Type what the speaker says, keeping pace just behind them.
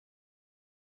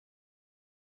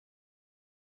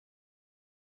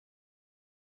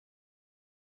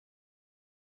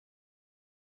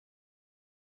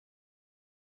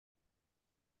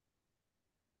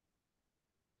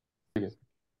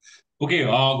Okay,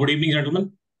 good evening,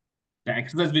 gentlemen. The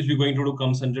exercise which we're going to do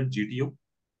comes under GTO.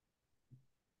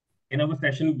 In our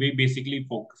session, we're basically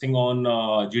focusing on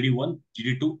GD-1,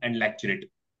 GD-2, and Lecturette.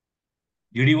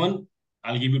 GD-1,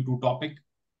 I'll give you two topics,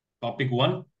 topic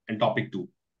 1 and topic 2.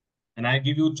 And I'll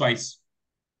give you choice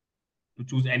to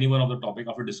choose any one of the topic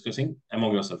after discussing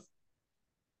among yourself.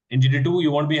 In GD-2,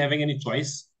 you won't be having any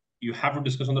choice. You have to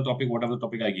discuss on the topic, whatever the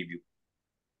topic I give you.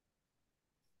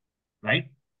 Right?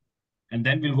 And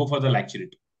then we'll go for the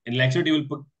Lecturette. In Lecturette, you will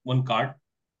put one card.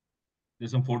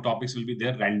 There's some 4 topics will be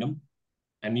there, random.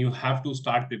 And you have to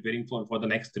start preparing for the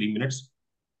next 3 minutes.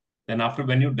 Then after,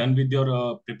 when you're done with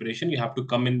your preparation, you have to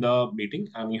come in the meeting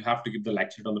and you have to give the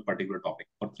lecture on the particular topic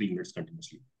for 3 minutes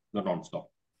continuously, not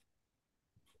non-stop.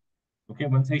 Okay,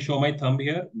 once I show my thumb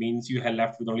here, means you have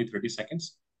left with only 30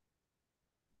 seconds.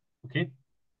 Okay.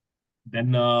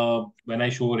 Then when I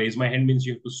show raise my hand, means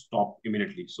you have to stop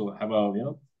immediately. So have a,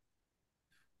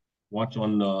 watch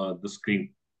on the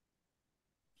screen.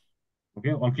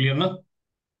 Okay, all clear now?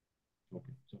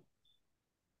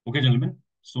 Okay, gentlemen.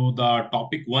 So the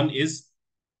topic 1 is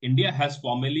India has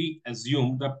formally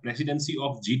assumed the presidency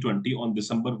of G20 on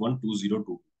December 1,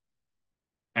 2022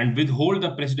 and withhold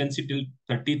the presidency till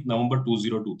 30th November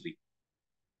 2023.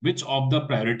 Which of the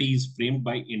priorities framed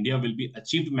by India will be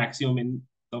achieved maximum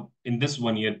in this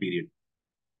 1 year period?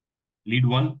 Lead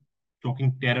 1,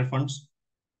 talking terror funds.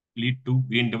 Lead 2,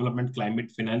 green development,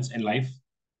 climate, finance, and life.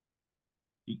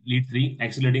 Lead 3,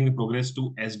 accelerating the progress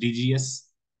to SDGs.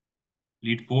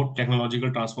 Lead 4, technological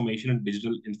transformation and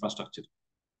digital infrastructure.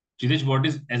 Chidesh, what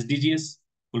is SDGs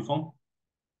full form?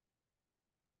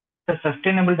 The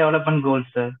Sustainable Development Goals,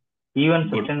 sir. Even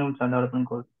Good. Sustainable Development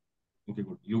Goals. Okay,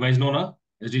 good. You guys know now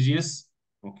SDGs?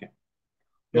 Okay.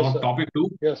 Yes, Now, sir. topic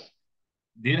 2. Yes.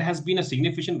 There has been a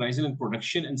significant rise in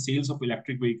production and sales of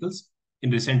electric vehicles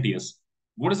in recent years.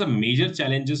 What is the major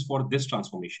challenges for this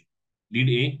transformation? Lead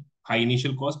A, high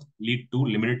initial cost. Lead 2,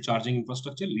 limited charging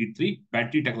infrastructure. Lead 3,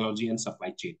 battery technology and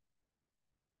supply chain.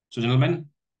 So, gentlemen,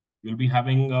 you'll be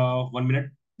having 1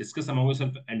 minute. Discuss among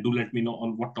yourself and do let me know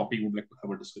on what topic you would like to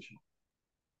have a discussion.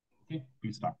 Okay,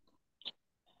 please start.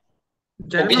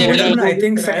 Gentlemen, I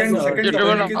think second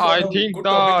Gentlemen, topic is I one of think good the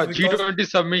topics because G20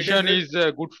 submission is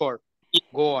good for.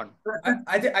 Go on.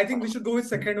 I think we should go with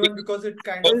second one because it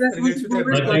kind of relates with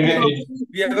everything.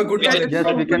 We have a good topic. Yes,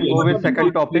 we can go with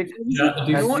second topic.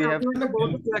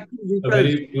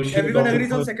 Everyone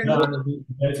agrees on second one.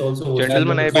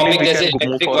 Gentlemen, I believe we can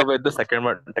move forward with the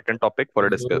second topic for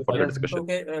the discussion.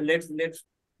 Okay, let's.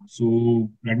 So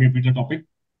let me repeat the topic.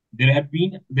 There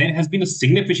has been a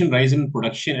significant rise in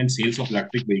production and sales of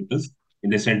electric vehicles in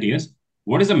recent years.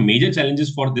 What is the major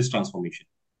challenges for this transformation?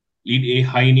 Lead A,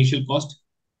 high initial cost.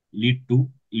 Lead 2,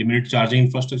 limited charging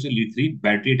infrastructure. Lead 3,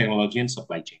 battery technology and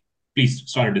supply chain. Please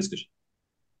start a discussion.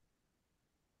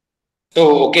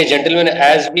 So, okay, gentlemen,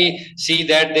 as we see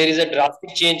that there is a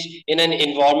drastic change in an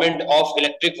environment of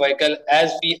electric vehicle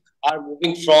as we are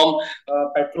moving from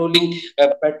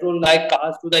petrol-like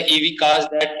cars to the EV cars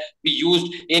that we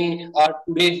used in our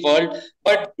today's world.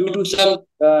 But due to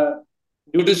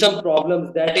some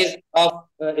problems that is of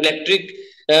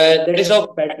that is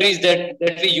of batteries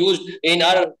that we used in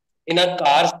our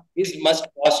cars is much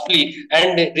costly,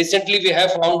 and recently we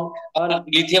have found our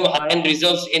lithium ion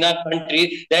reserves in our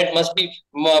country that must be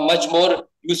much more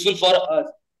useful for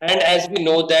us. And as we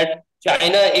know that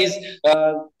China is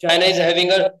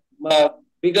having a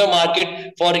bigger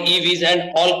market for EVs,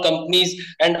 and all companies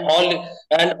and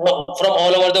from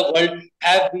all over the world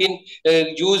have been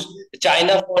used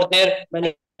China for their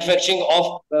manufacturing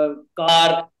of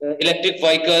car, electric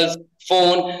vehicles,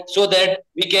 phone, so that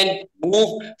we can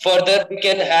move further. We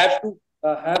can have to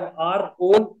have our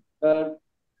own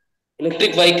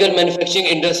electric vehicle manufacturing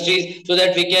industries so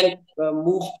that we can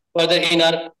move further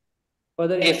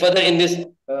in this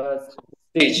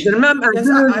stage. Yes,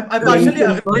 I partially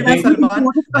agree with Salman.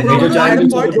 I think at a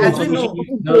point, as we know,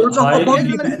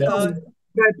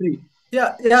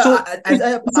 So as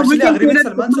I partially agree with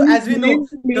Salman. So as we know,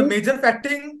 the major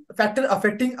factor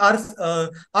affecting our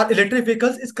electric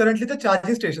vehicles is currently the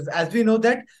charging stations. As we know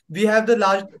that we have the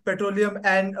large petroleum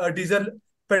and diesel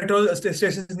petrol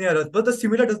stations near us, but the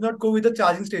similar does not go with the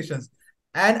charging stations.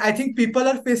 And I think people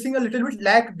are facing a little bit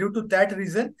lack due to that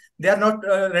reason. They are not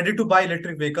ready to buy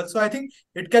electric vehicles. So I think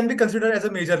it can be considered as a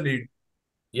major lead.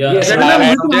 Yeah, Yes,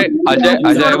 Ajay,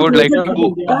 I would like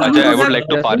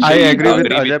to partially agree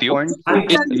with you.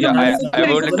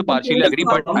 I would like to partially agree,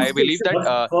 but I believe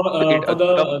that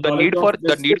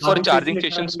the need for charging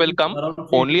stations will come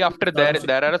only after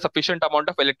there are a sufficient amount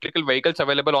of electrical vehicles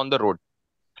available on the road.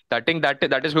 I think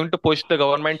that is going to push the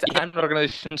governments and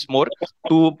organizations more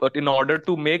to in order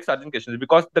to make charging stations,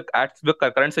 because at the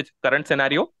current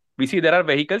scenario we see there are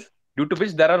vehicles due to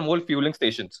which there are more fueling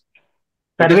stations.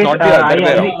 It is Sarvesh, not the I other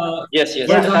way agree. around. Yes, yes.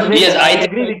 Yeah, Sarvesh, Yes, I I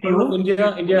agree with you.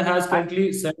 India has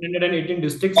currently 718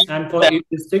 districts, and for each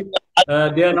district,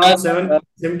 there are around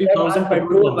 70,000 petrol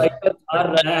petrol pumps. vehicles are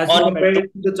But running as we on compare petrol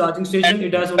it to the charging station,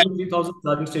 it has only 3,000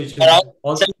 charging stations. around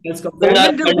Also, as compared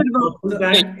are to full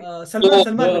tank,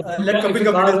 Salman, the, let if Kapil a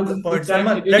car complete runs his in full point. tank,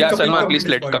 Salman, it is let Yeah, Kapil Salman, please complete his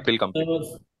let point. Kapil complete.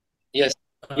 yes,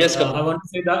 yes, I Kapil. want to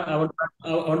say that I want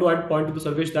to add point to the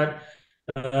Sarvesh that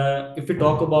if we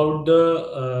talk about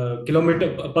the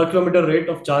per kilometer rate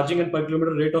of charging and per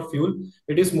kilometer rate of fuel,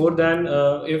 it is more than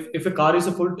if a car is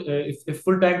a full if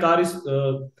full tank car is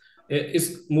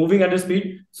moving at a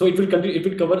speed, so it will continue, it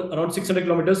will cover around 600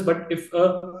 kilometers. But if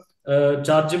a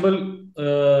chargeable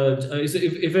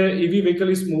if a EV vehicle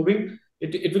is moving,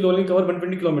 it will only cover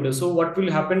 120 kilometers. So what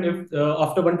will happen if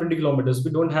after 120 kilometers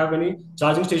we don't have any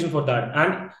charging station for that?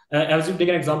 And as you take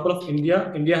an example of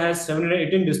India, India has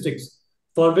 718 districts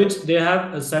for which they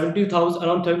have 70,000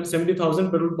 around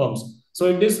 70,000 petrol pumps. So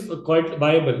it is quite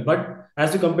viable. But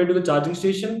as you compare to the charging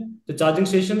station it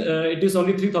is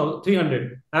only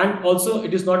 300, and also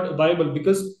it is not viable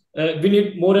because we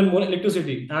need more and more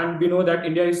electricity, and we know that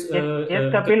India is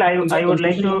Yes, Kapil, I would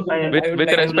like to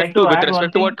With respect to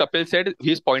what Kapil said,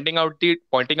 he's pointing out the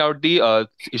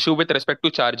issue with respect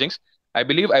to chargings. I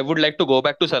believe I would like to go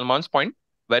back to Salman's point,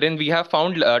 wherein we have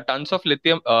found tons of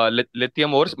lithium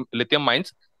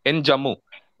mines in Jammu.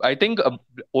 I think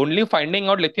only finding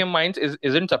out lithium mines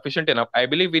isn't sufficient enough. I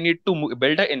believe we need to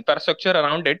build an infrastructure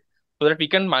around it so that we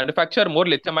can manufacture more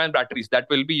lithium ion batteries that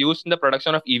will be used in the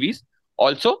production of EVs.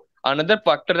 Also, another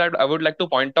factor that I would like to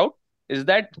point out is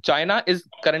that China is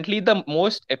currently the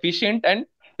most efficient and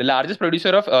the largest producer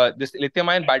of this lithium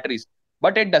ion batteries,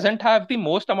 but it doesn't have the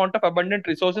most amount of abundant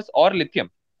resources or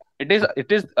lithium. It is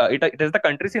the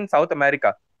countries in South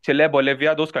America, Chile,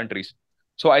 Bolivia, those countries.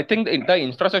 So I think the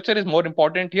infrastructure is more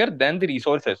important here than the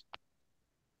resources.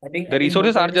 The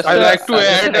resources are just I like to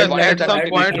advantage add that some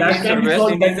we point to can this,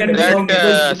 Sarvesh, that can be solved that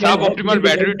because we can suboptimal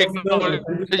battery take advantage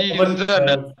technology of is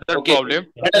another Okay. problem.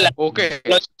 Okay,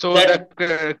 Because so that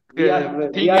the we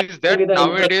thing are is that with the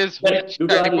nowadays infrastructure which due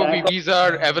to our type of lack of EVs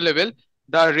are available,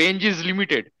 the range is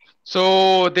limited.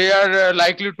 So they are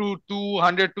likely to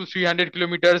 200 to 300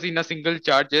 kilometers in a single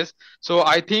charges. So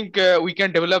I think we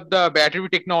can develop the battery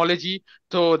technology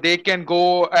so they can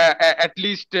go at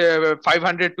least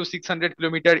 500 to 600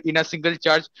 kilometer in a single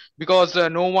charge, because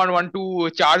no one want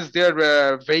to charge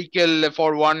their vehicle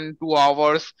for 1 2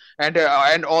 hours. And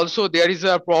also there is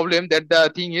a problem that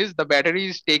the thing is the battery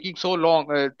is taking so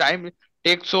long time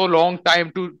takes so long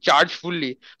time to charge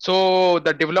fully. So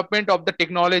the development of the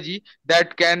technology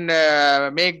that can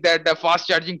make that the fast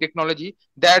charging technology,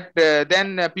 that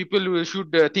then people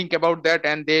should think about that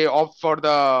and they opt for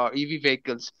the EV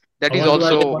vehicles. That is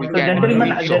also we So, can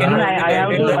gentlemen, show. I have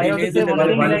to say one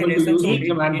thing, that viable to use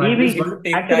lithium ion batteries, EV, but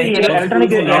actually it also electronic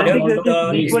use a lot electric of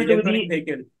vehicles is equal to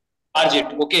the charge it.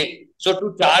 Okay. So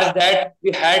to charge that,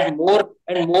 we had more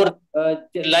and more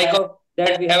like of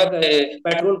that we have a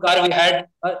petrol car. We had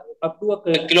up to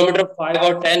a kilometer 5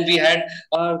 or 10. We had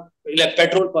a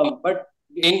petrol pump. But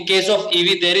in case of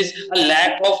EV, there is a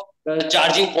lack of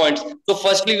charging points. So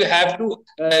firstly, we have to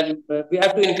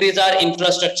increase our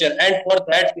infrastructure, and for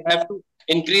that we have to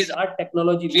increase our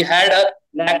technology. We had a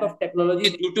lack of technology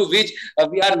due to which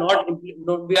we are not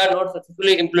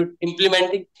successfully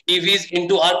implementing EVs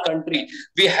into our country.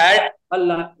 We had a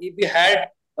little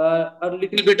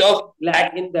bit of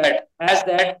lack in that, as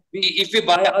that if we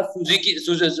buy a Maruti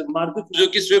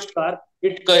Suzuki Swift car,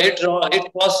 it costs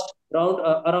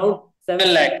around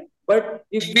 7 lakh. But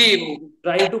if we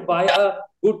try to buy a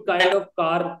good kind of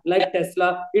car like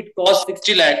Tesla, it costs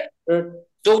 60 lakh.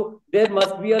 So there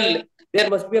must be a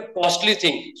costly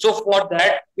thing. So for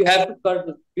that we have to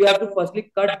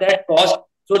firstly cut that cost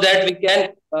so that we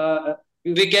can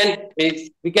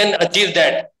achieve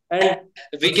that, and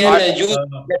we can use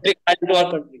electric car into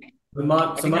our country.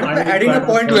 Adding a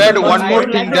point To add one I more would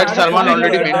like thing to that add a Salman point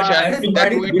already here. mentioned,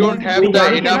 that we don't have we the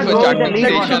cannot enough go with the charging lead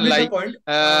station. one. Like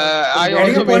I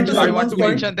Adding a also point to I want Salman's to point,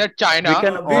 mention that China,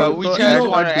 which we has know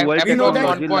approx that 1.8 according to a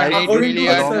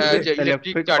million survey,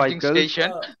 electric charging station.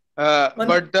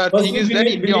 But the thing Firstly, is that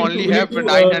India only we need have to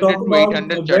 900 talk to about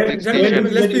 800 where charging where station. we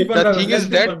let's get speak one The by electricity one. thing Let's is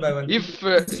speak that one by one. if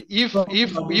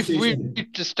we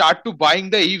station. start to buying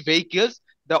the e-vehicles,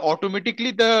 the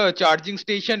automatically the charging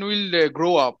station will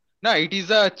grow up. No, it is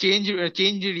a change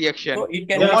reaction. So it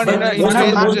can No one Manab,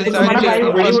 invests so such Manab, I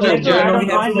would like to infrastructure. add on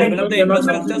point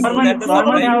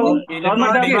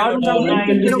like government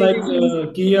can just like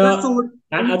Kia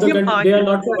and other countries,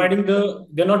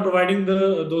 they are not providing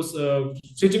those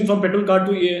switching from petrol car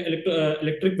to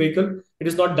electric vehicle. It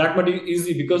is not that much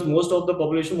easy because most of the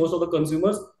population, most of the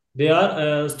consumers, they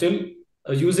are still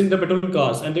using the petrol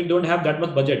cars and they don't have that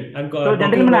much budget. And so talking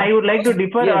gentlemen, about I would like to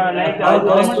differ like Okay,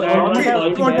 government have I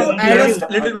want to taken add initiative.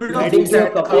 a little bit of Adding to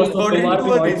that. Kapil's According remark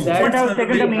to a point recent Government have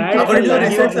taken the survey, initiative according to a like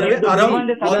recent survey, to around given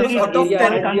the almost subsidies out of for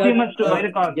 10, the consumers to buy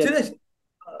the car. Suresh,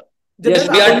 Yes,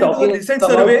 General, we are according to a talking recent about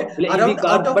survey, EV around cars,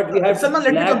 out of but we have Salman,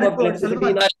 let me lack complete of point.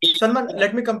 flexibility in our Salman,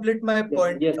 let me complete my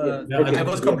point. yes, yes, I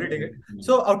was completing it.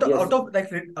 So out of like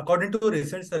according to a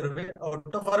recent survey,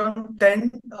 out of around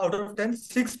 10 out of 10,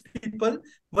 6 people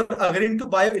were agreeing to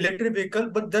buy electric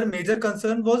vehicle, but their major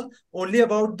concern was only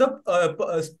about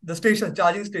the station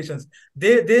charging stations.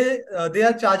 They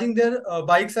are charging their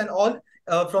bikes and all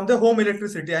from their home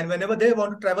electricity, and whenever they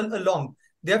want to travel along,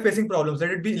 they are facing problems. Let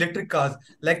it be electric cars.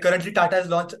 Like currently, Tata has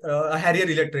launched a Harrier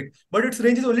electric, but its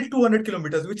range is only 200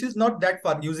 kilometers, which is not that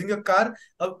far. Using a car,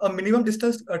 a minimum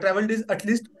distance traveled is at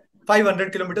least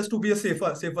 500 kilometers to be a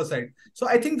safer side. So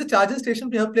I think the charging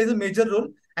station here plays a major role.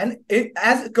 And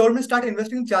as government start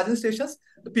investing in charging stations,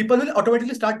 the people will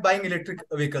automatically start buying electric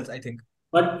vehicles, I think.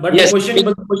 But yes,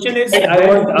 the question is, I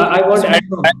want to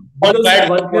add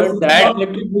one point that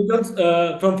electric vehicles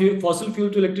from fossil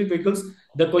fuel to electric vehicles.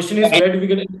 The question is, where do we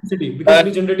get electricity? Because it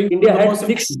is generating India has fossil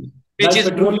 6, fuel. which Like is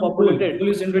petrol more populated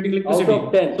is generating out electricity.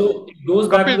 of 10. So it goes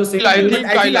back to the same. I thing. think I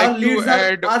I think like our to leads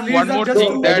add one are more just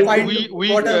thing to that find we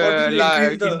what will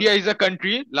increase the. India is a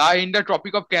country lie in the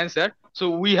tropic of Cancer. So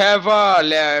we have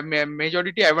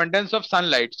majority abundance of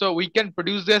sunlight. So we can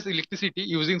produce this electricity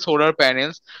using solar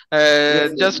panels.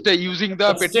 Just using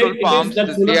the But still, petrol it is pumps,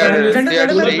 that solar they are panels. they are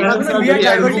Gentlemen, safe. we are They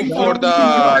are diverting room from for the the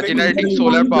topic. generating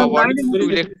solar power to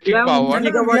electric power.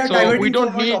 Gentlemen, we are So we diverting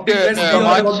don't from our need topic. Let's be on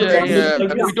much. the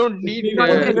topic. We don't need.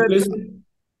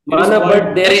 Manav, but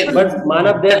there is, but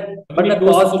Manav, but the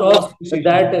cost of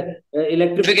that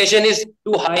electrification is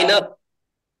too high enough.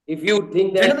 If you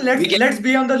think that Gentlemen, let's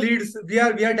be on the leads. We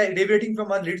are deviating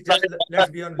from our leads. Just let's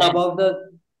be on leads. About the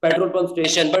petrol pump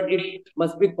station, but it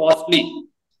must be costly.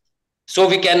 So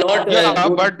we cannot. The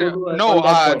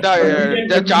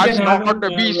charge not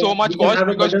be so much cost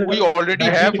because we already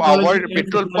have our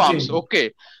petrol pumps.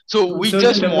 Okay, so we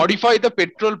just modify the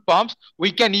petrol pumps.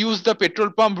 We can use the petrol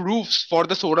pump roofs for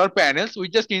the solar panels. We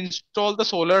just install the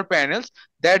solar panels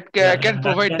that can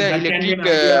provide the electric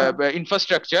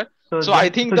infrastructure. So I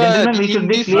think in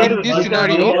this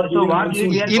scenario,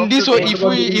 in this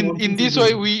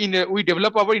way, if we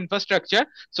develop our infrastructure,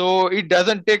 so it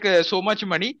doesn't take so much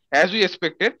money as we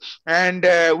expected, and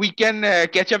we can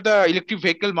catch up the electric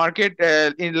vehicle market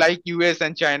in like US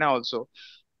and China also.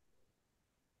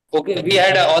 Okay, we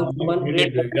had also one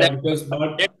great because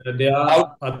there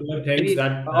are other things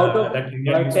that that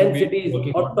India needs 10 to be cities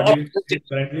working or on. top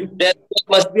Currently, there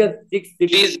must be a 6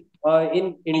 cities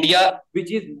in India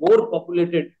which is more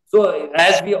populated. So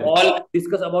as we all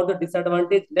discuss about the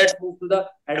disadvantage, let's move to the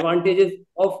advantages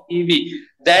of EV.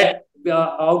 That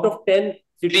out of 10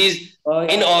 cities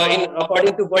in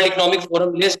according to World Economic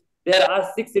Forum list, there are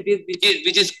 6 cities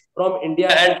which is from India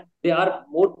and they are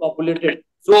more populated.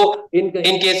 So in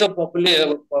case of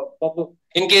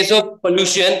in case of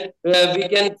pollution, we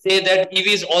can say that EV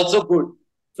is also good.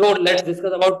 So let's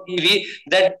discuss about EV.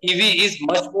 That EV is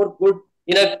much more good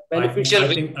in a beneficial way.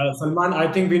 I think Salman,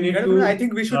 I think we need to. I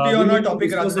think we should be on our topic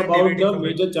discuss rather than about deviating the from it.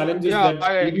 major challenges Yeah, that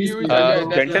I agree EVs with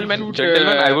gentlemen,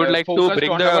 I would like to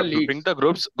bring the the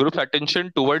group's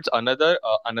attention towards another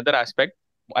aspect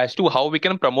as to how we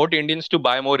can promote Indians to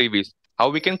buy more EVs. How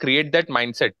we can create that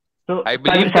mindset. So, I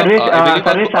believe sorry to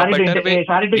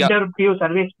Yeah. interrupt you,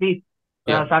 Sarvesh, please.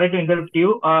 Yeah. Sorry to interrupt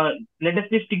you. Let us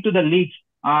please stick to the leads,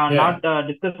 not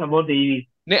discuss about the EVs.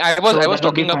 I was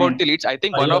talking about the leads. I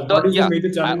think one of the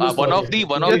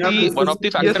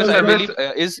factors I believe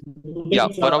is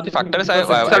one of the factors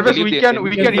I believe we can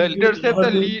intercept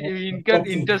the lead. We can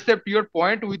intercept your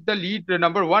point with the lead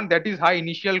number 1, that is high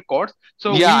initial cost.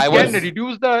 So we can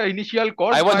reduce the initial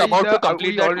cost. I was by about to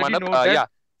complete that, Manap.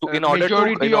 In order to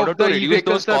reduce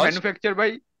those costs, manufactured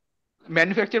by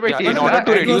Tesla, in order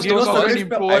to reduce those costs,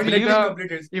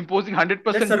 imposing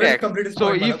 100% tax.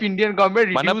 So if Indian government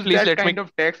reduce that kind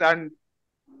of tax and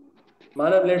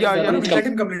Manav, let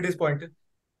him complete his point.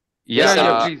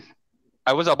 please.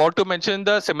 I was about to mention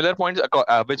the similar points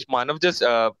which Manav just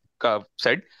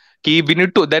said. we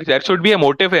need to there should be a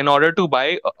motive in order to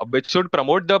buy, which should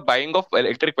promote the buying of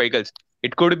electric vehicles.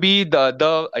 It could be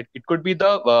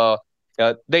the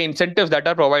incentives that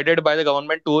are provided by the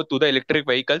government to the electric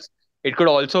vehicles. It could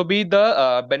also be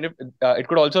the it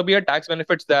could also be a tax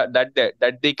benefits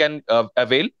that they can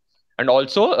avail. And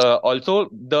also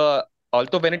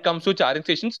when it comes to charging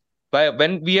stations,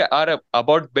 when we are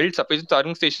about build sufficient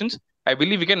charging stations, I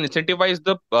believe we can incentivize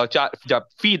the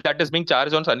fee that is being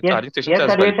charged on charging stations as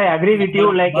well. Sarvesh, I agree with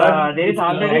you. Like there is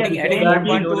already a adding one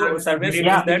point to Sarvesh is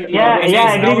that I India is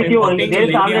agree now with you. importing There is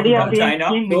lithium already a from China.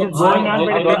 scheme which is going on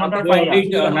by the government of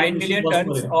India. 9 million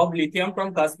tons of lithium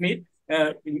from Kashmir.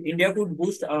 India could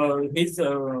boost his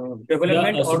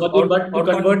development. But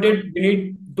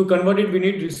to convert it, we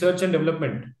need research and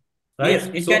development. Right? Yes,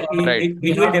 it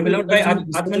will develop by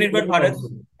Atmanirbhar Bharat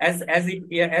as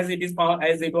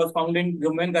it was found in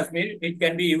Jammu and Kashmir. It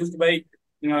can be used by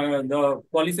the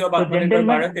policy of Atmanirbhar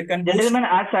Bharat. It can boost. Gentlemen,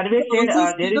 as Sarvesh said,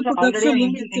 there is already an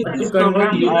Indian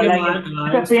program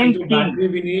it's a FAME scheme.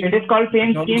 It is called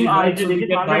FAME scheme. It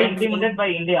is already implemented by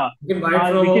India. Which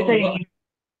is a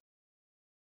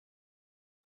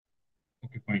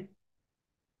Okay, fine.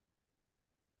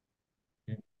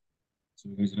 Okay. So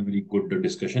you guys had a very good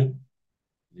discussion.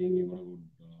 I think you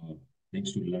have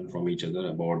things to learn from each other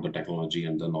about the technology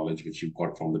and the knowledge which you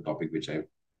got from the topic which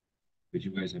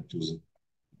you guys have chosen.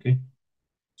 Okay.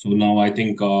 So now I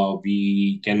think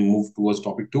we can move towards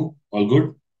topic 2. All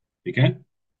good? We can?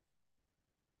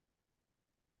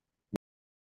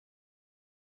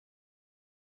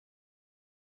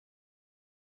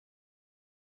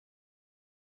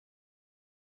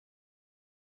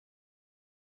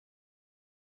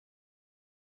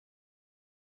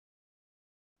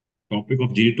 Topic of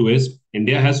GD-2 is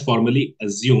India has formally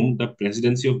assumed the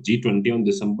presidency of G20 on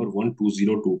December 1,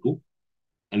 2022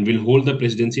 and will hold the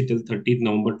presidency till 30th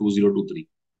November 2023.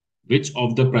 Which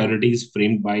of the priorities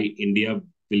framed by India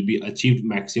will be achieved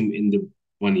maximum in this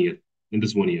 1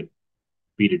 year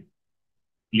period?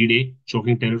 Lead A,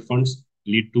 choking tariff funds.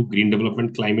 Lead 2, green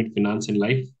development, climate, finance and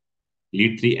life.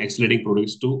 Lead 3, accelerating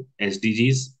progress to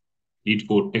SDGs. Lead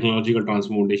 4, technological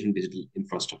transformation, digital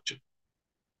infrastructure.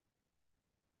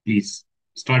 Please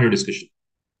start your discussion.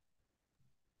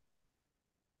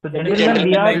 So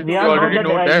gentlemen, we already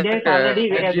know that India is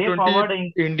already way forward.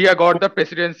 India got the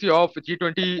presidency of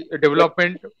G20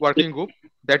 Development Working Group.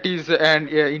 That is, and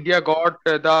India got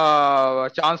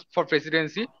the chance for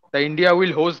presidency. The India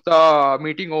will host the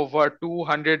meeting over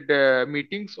 200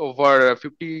 meetings over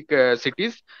 50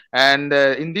 cities. And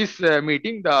in this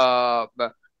meeting, the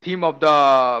theme of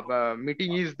the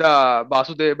meeting is the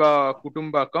Vasudeva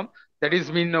Kutumbakam. That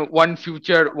is mean one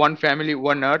future, one family,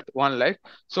 one earth, one life.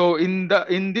 So in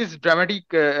this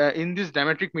dramatic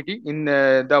meeting, in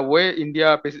the way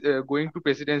India going to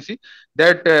presidency,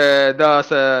 that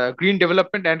the green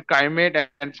development and climate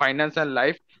and finance and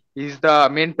life is the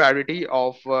main priority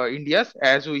of India's,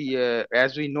 as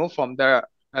we know from the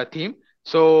theme.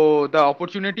 So the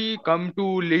opportunity come to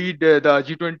lead the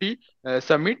G20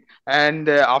 summit, and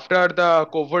after the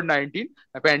COVID-19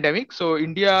 pandemic, so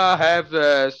India have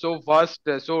so vast,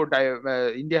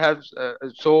 India has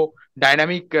so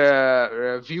dynamic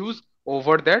views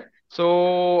over that.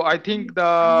 So I think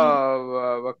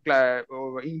the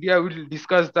India will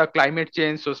discuss the climate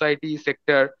change, society,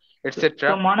 sector, etc. So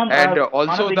Manav, and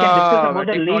also we can discuss about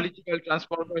the technological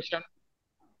transformation.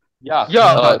 Yeah.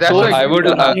 That's So why I would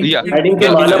Adding to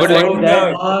Manav's point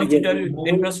that digital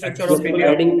infrastructure of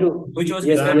India, which was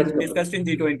discussed in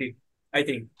G20, I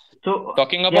think. So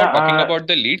talking about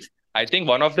the leads, I think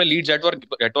one of the leads that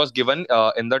was given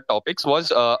in the topics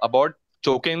was about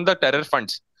choking the terror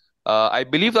funds. I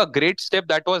believe a great step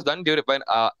that was done during when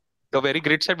the very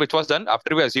great step which was done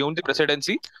after we assumed the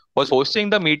presidency was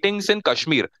hosting the meetings in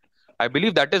Kashmir. I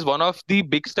believe that is one of the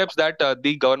big steps that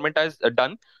the government has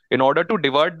done in order to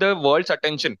divert the world's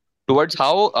attention towards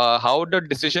how the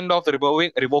decision of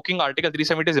revoking Article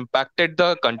 370 has impacted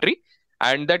the country,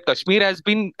 and that Kashmir has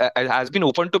been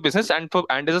open to business and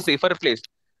is a safer place,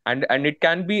 and it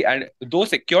can be, and though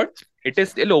secured, it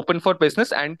is still open for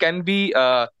business and can be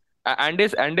and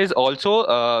is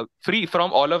also free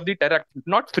from all of the terror,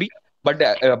 not free, but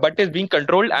is being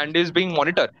controlled and is being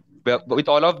monitored with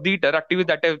all of the terror activities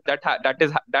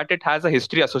that it has a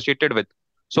history associated with.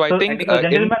 So I think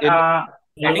adding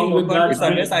more point to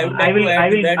service, I would like to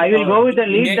add that I will go with the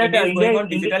lead India that is going on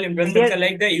digital infrastructure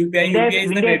like the UPI. UPI is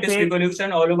the greatest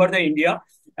revolution all over the India,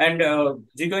 and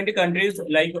G20 countries,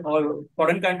 like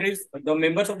foreign countries, the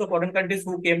members of the foreign countries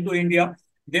who came to India,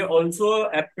 they also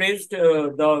appraised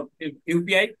the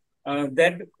UPI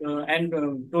and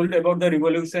told about the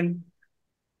revolution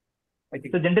I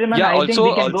think. So, gentlemen, Yeah, I think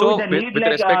we can go with the lead with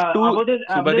like respect to about the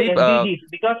Subhadeep, SDGs,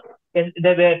 because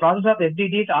the process of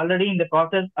SDGs already in the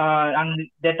process, and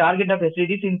the target of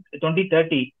SDGs in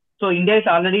 2030. So India is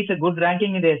already a good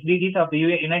ranking in the SDGs of the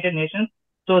United Nations.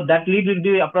 So that lead will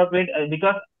be appropriate,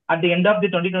 because at the end of the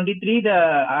 2023,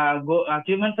 the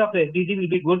achievements of the SDG will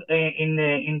be good in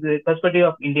the perspective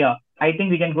of India. I think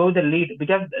we can go with the lead,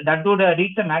 because that would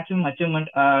reach the maximum achievement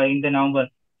in the November.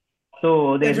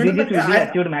 So the SDGs will be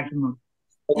achieved maximum.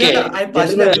 Okay, I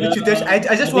partially agree with Chitesh.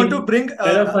 I just want to bring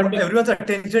everyone's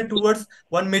attention towards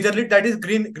one major lead, that is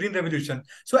green revolution.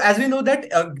 So as we know that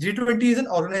G20 is an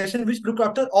organization which looks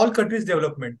after all countries'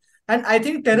 development, and I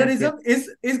think terrorism is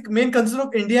main concern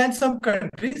of India and some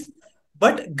countries.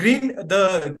 But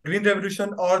the green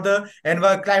revolution or the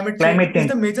climate change is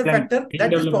the major factor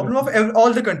that is problem of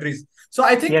all the countries. So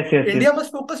I think India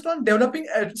must focus on developing,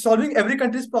 solving every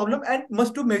country's problem, and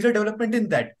must do major development in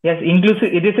that. Yes,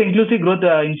 inclusive. It is an inclusive growth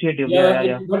initiative.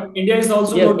 Yeah. But India is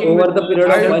also working over the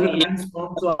period of 1 year.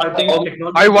 So I think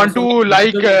I want to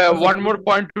one more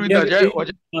point to Ajay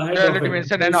already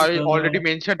mentioned, and I already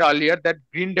mentioned earlier that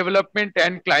green development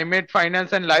and climate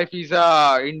finance and life is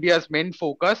India's main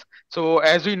focus. So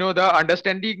as we know, the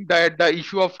understanding that the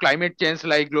issue of climate change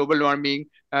like global warming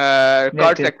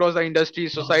cuts across the industry,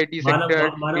 society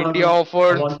sector, India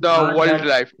offers the world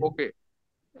life. Okay.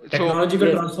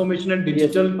 Technological transformation and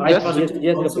digital infrastructure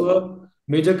is also a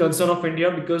major concern of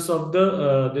India because of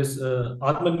the this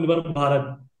Atmanirbhar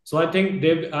Bharat. So I think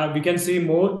we can see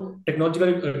more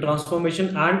technological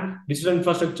transformation and digital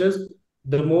infrastructures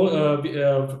the more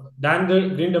than the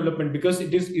green development, because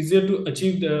it is easier to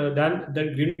achieve than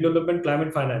the green development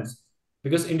climate finance,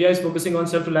 because India is focusing on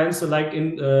self-reliance. So like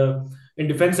in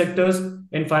defense sectors,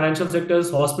 in financial sectors,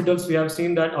 hospitals, we have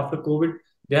seen that after COVID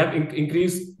they have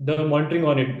increased the monitoring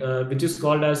on it, which is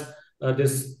called as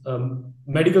this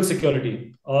medical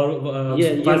security or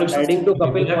adding to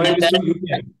Kapil's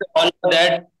point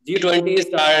that G20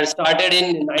 started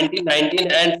in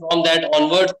 1919, and from that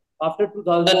onwards, after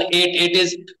 2008, it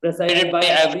is presided by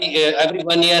every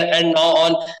 1 year, and now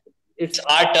on it's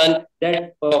our turn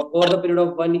that over the period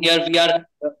of 1 year we are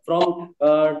from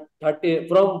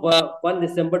 1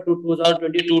 December to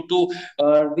 2022 to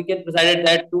we can preside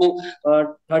that to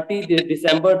 30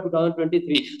 December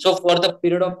 2023. So for the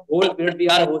period of whole period we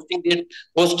are hosting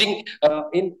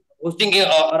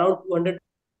around 200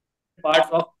 parts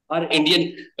of our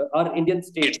Indian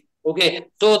states. Okay,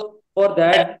 so for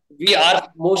that we are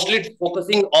mostly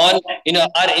focusing on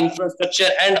our infrastructure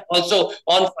and also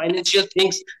on financial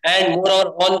things and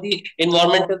more on the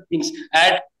environmental things.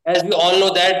 And as we all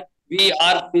know that we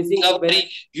are facing a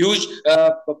very huge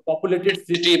populated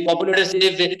city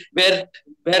where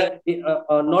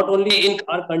not only in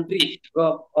our country,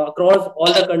 across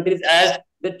all the countries, as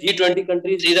the G20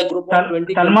 countries is a group of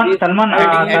 20 countries. Salman,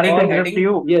 sorry to interrupt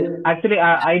you. Yes. Actually,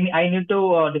 I need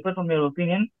to differ from your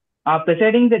opinion.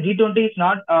 Presiding the G20 is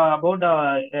not about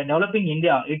developing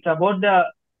India. It's about the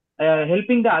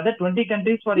helping the other 20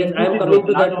 countries for. Yes, I am coming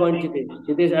to that point,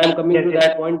 Chitesh. I am coming to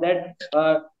that point that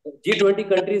G20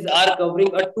 countries are covering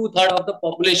a 2/3 of the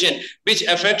population, which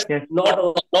affects not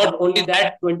only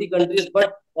that 20 countries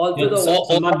but also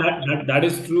that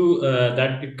is true,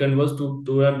 that it converts to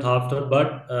 2.5,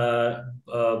 but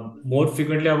more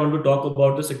frequently I want to talk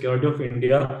about the security of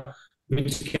India,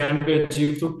 which can be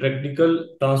achieved through technical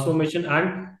transformation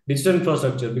and digital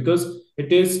infrastructure, because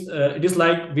it is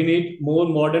like we need more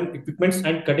modern equipments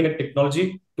and cutting edge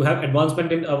technology to have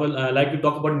advancement in our like we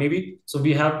talk about Navy. So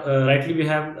we have we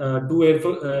have two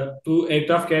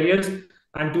aircraft carriers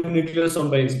and 2 nuclear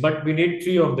submarines, but we need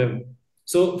 3 of them.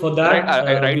 So for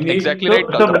that, we need... exactly right.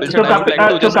 I would like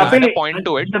to just add a point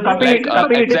to it.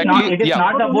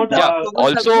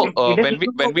 Also, when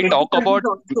we talk about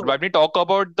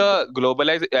the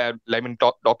globalized,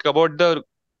 talking about the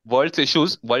world's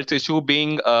issue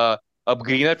being a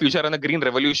greener future and a green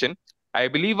revolution, I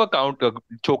believe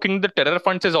choking the terror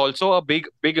funds is also a big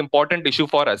important issue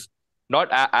for us. Not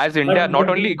as India, not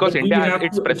only because India has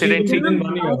its presidency.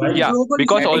 Yeah,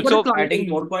 because also adding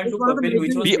more point to Kapil,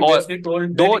 which was previously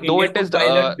told that India could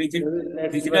pilot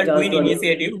digital twin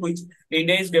initiative, which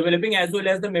India is developing, as well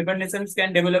as the member nations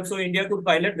can develop, so India could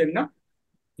pilot them, na?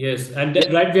 Yes, and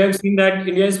we have seen that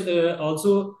India is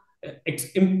also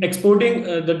exporting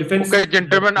the defense. Okay,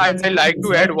 gentlemen, I'd like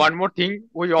to add one more thing.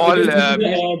 We all the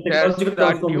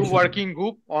new working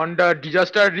group on the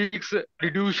disaster risk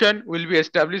reduction will be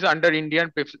established under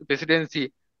Indian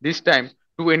presidency this time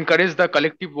to encourage the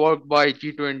collective work by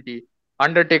G20.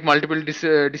 Undertake multiple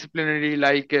disciplinary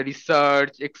like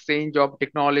research, exchange of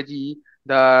technology,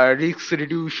 the risk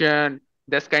reduction,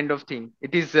 this kind of thing.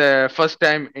 It is first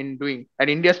time in doing, and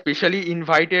India specially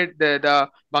invited the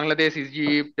Bangladesh,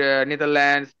 Egypt,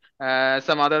 Netherlands,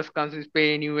 some other countries,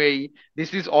 Spain, UAE.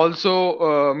 This is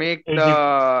also make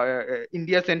the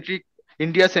India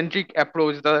centric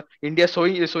approach. The India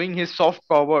showing his soft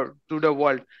power to the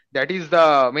world. That is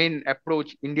the main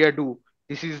approach India do.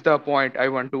 This is the point I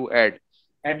want to add.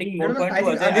 Adding more point I to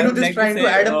think Ajay, I would Anirudh is like to trying to say,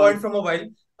 add a point from a while.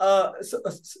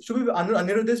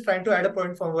 Anirudh is trying to add a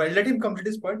point from a while. Let him complete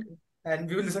his point, and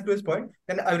we will listen to his point.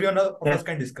 Then everyone of us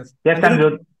can discuss. Yes,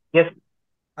 Anirudh. Yes.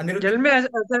 Anirudh. Tell me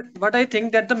what I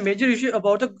think that the major issue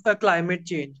about the climate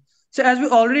change. So as we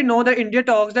already know that India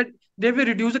talks that they will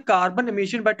reduce the carbon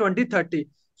emission by 2030.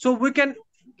 So we can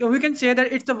say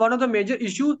that it's one of the major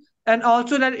issues, and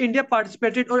also that India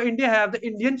participated, or India have the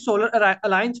Indian Solar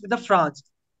Alliance with the France,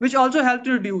 which also helped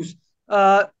to reduce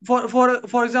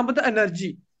for example the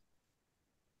energy.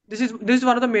 This is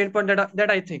one of the main point that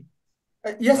I think.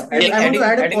 Yes, I want to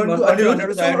add a point to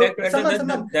Anirudh. So,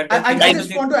 I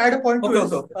just want to add a point to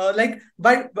this. Like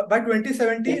by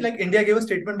 2070, like India gave a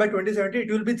statement by 2070,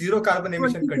 it will be zero carbon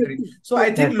emission country. So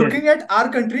I think looking at our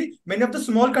country, many of the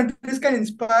small countries can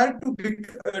inspire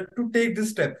to take this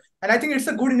step, and I think it's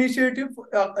a good initiative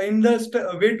in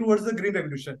the way towards the green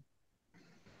revolution.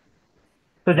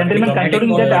 So, gentlemen,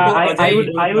 concluding that, I will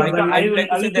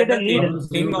say the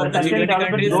theme of the G20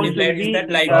 countries is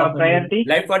that priority.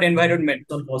 Life for the environment.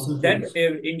 That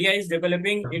India is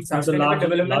developing its sustainable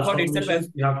development for itself as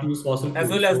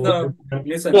well as the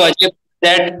nation.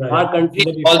 That our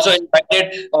country also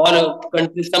invited all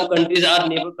countries. Some countries are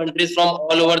neighbor countries from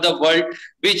all over the world,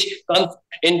 which comes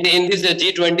in this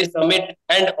G20 summit,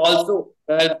 and also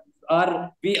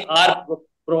we are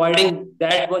providing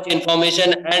that much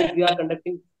information, and we are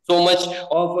conducting so much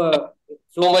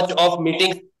of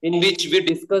meetings in which we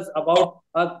discuss about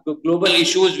global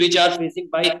issues which are facing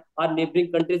by our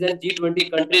neighboring countries and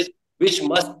G20 countries, which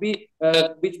must be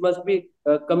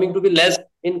coming to be less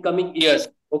in coming years.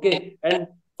 Okay, and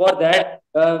for that,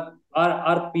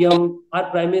 our PM, our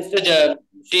Prime Minister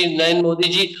Shri Narendra Modi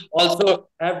ji also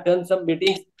have done some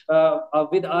meetings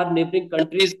with our neighboring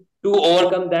countries to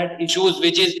overcome that issues,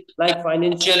 which is like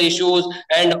financial issues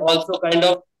and also kind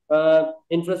of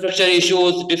infrastructure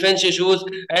issues, defense issues.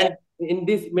 And in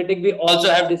this meeting, we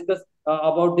also have discussed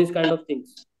about these kind of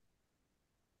things.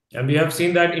 And we have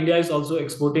seen that India is also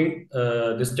exporting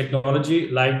this technology,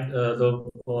 like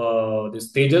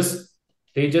this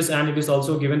Tejas, and it is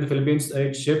also given the Philippines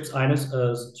ships,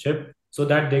 INS ship, so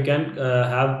that they can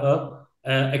have a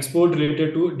export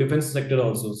related to defense sector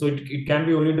also. So it can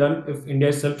be only done if India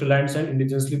is self-reliant and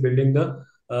indigenously building the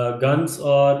guns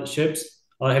or ships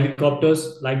or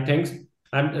helicopters like things,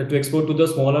 and to export to the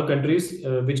smaller countries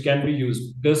which can be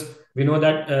used, because we know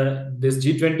that this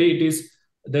G20, it is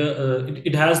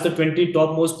it has the 20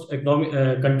 topmost economic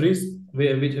countries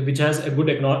which has a good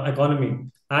economy,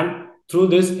 and through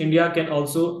this India can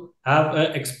also have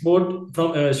export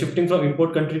from shifting from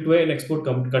import country to an export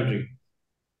country.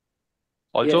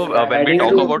 Also, when we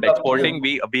talk about exporting,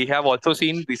 we have also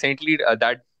seen recently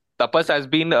that Tapas has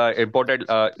been imported,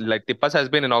 like Tapas has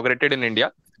been inaugurated in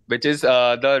India, which is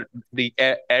the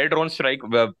air drone strike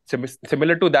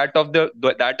similar to that of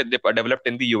that they developed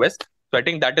in the US. So I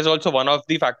think that is also one of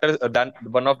the factors,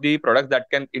 one of the products that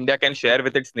India can share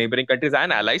with its neighboring countries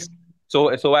and allies, so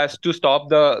as to stop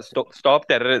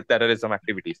terrorism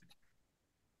activities.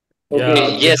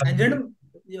 Okay. Yes. And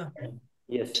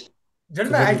Yes.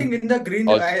 Gentlemen, I think in the green,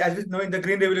 as we know, in the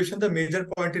green revolution, the major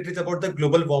point it is about the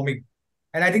global warming,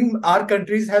 and I think our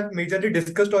countries have majorly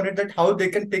discussed on it, that how they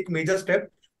can take major steps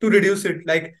to reduce it.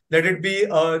 Like, let it be,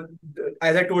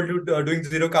 as I told you, doing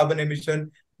zero carbon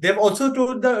emission. They have also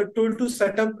told to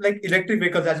set up like electric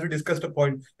vehicles, as we discussed a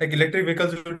point. Like electric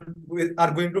vehicles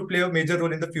are going to play a major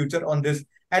role in the future on this,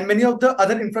 and many of the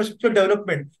other infrastructure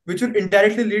development which will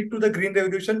indirectly lead to the green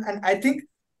revolution. And I think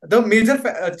the major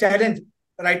challenge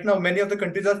right now many of the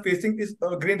countries are facing is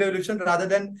green revolution rather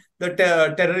than the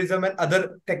terrorism and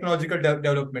other technological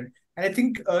development. And I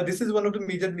think this is one of the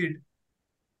major lead.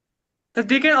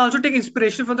 They can also take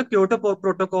inspiration from the Kyoto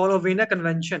Protocol or Vienna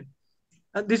Convention.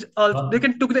 And this they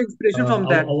can took the inspiration from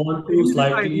that. I want to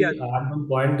slightly add one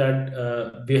point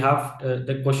that we have.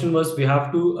 The question was, we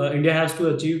have to India has to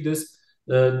achieve this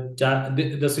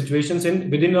the situations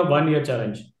within a 1 year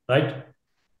challenge, right?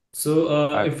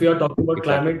 So if we are talking about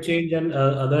climate change and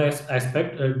other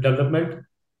aspect development,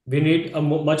 we need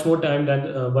much more time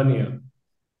than 1 year.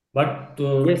 But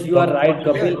yes, you are right,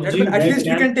 Kapil. At least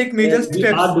we can take major steps. We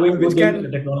are doing good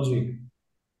in technology.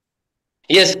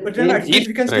 Yes, But then at least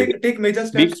we can Right. take major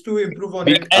steps to improve on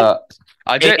it.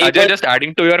 Ajay, just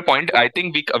adding to your point, I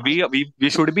think we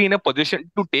should be in a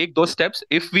position to take those steps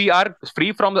if we are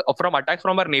free from attacks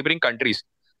from our neighboring countries.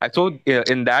 So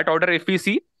in that order, if we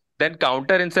see, then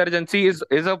counter-insurgency is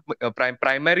a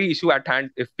primary issue at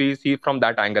hand if we see from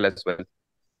that angle as well.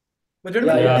 But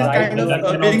gentlemen, Yeah, it is right. kind That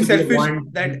of can being also be a selfish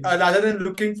point. that rather than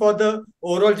looking for the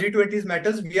overall G20's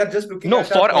matters, we are just looking No,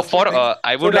 at our personal things.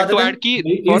 I So would like rather to than add key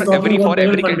He for is talking about their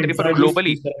every funding. country for Side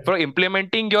globally is correct. for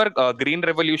implementing your green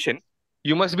revolution,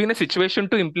 you must be in a situation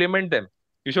to implement them.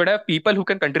 You should have people who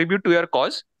can contribute to your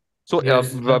cause. So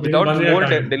Yes, that will be without one way at more a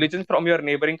time. diligence from your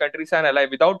neighboring countries and ally,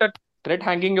 without a threat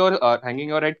hanging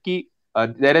your head key,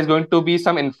 there is going to be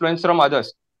some influence from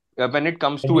others when it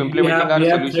comes to We implementing our have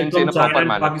threat solutions in from a China proper and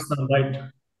manner. Pakistan,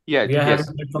 right? Yeah, We are having yes.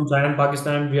 threat from China and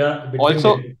Pakistan. We are between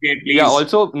Also, them. Okay, yeah. please,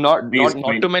 Also, please,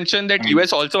 not to mention that fine,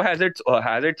 US also has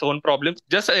its own problems.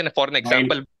 Just for an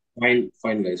example.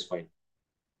 fine, guys, fine.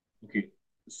 Okay,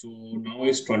 so now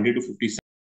it's 20 to 57.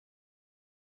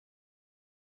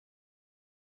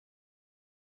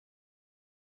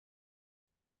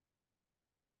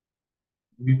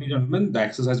 Ladies and gentlemen, the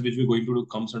exercise which we're going to do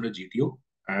comes under GTO,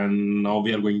 and now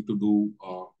we are going to do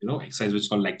exercise which is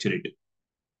called Lecturette.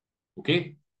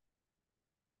 Okay,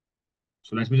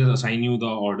 so let me just assign you the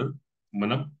order: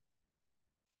 Manab,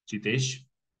 Chitesh,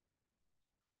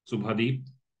 Subhadeep,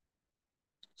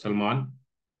 Salman,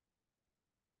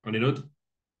 Anirudh,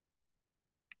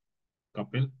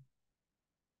 Kapil,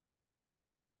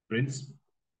 Prince,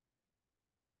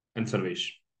 and Sarvesh.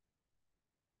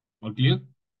 All clear?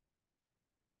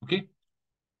 Okay.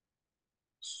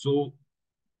 So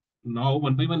now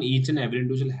one by one, each and every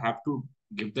individual have to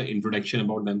give the introduction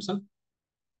about themselves.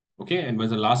 Okay, and when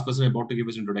the last person about to give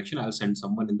his introduction, I'll send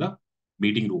someone in the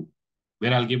meeting room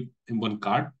where I'll give him one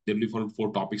card. There will be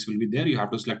four topics will be there. You have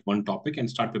to select one topic and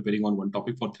start preparing on one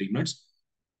topic for 3 minutes.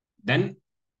 Then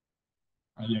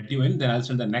I'll let you in. Then I'll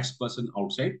send the next person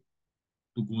outside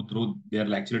to go through their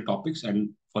lecture topics and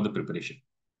for the preparation.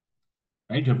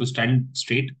 Right? You have to stand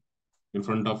straight in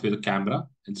front of the camera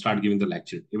and start giving the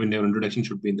lecture. Even your introduction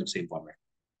should be in the same format.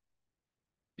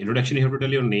 Introduction, you have to tell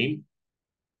your name,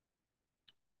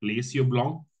 place you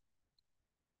belong,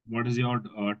 what is your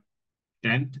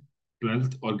 10th,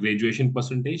 12th, or graduation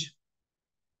percentage,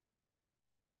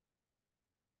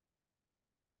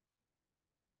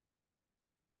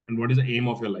 and what is the aim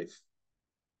of your life.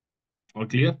 All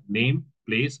clear? Name,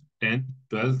 place, 10th,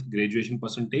 12th, graduation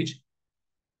percentage,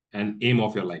 and aim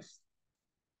of your life.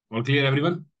 All clear,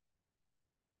 everyone?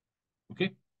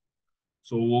 Okay.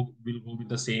 So we'll go with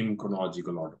the same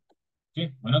chronological order.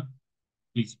 Okay, Manab,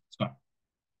 please start.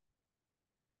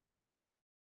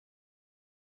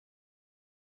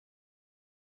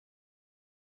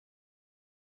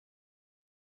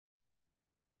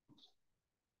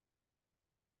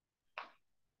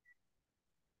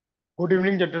 Good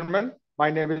evening, gentlemen.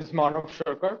 My name is Manav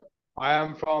Sharkar. I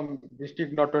am from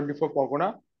district No. 24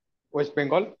 Pogona, West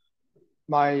Bengal.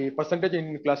 My percentage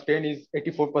in class 10 is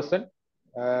 84%.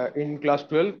 In class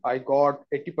 12, I got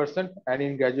 80%, and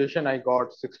in graduation, I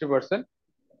got 60%.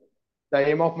 The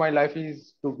aim of my life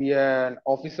is to be an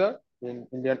officer in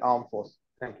Indian Armed Force.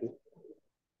 Thank you.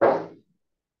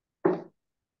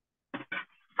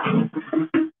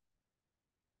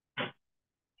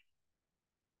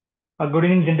 Good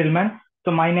evening, gentlemen.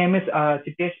 So my name is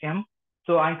Chitesh M.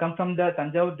 So I come from the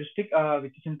Tanjavur district,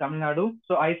 which is in Tamil Nadu.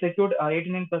 So I secured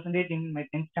 89% in my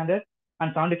 10th standard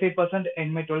and 75%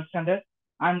 in my 12th standard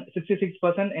and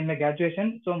 66% in my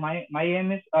graduation. So my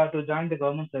aim is to join the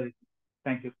government service.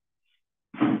 Thank you.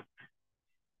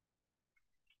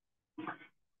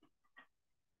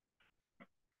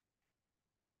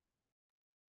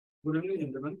 Good evening,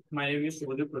 gentlemen. My name is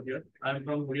Subhadeep Pratyat. I am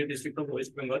from Hulia district of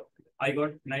West Bengal. I got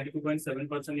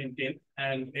 92.7% in 10th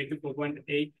and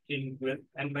 84.8 in 12th,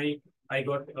 and I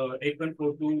got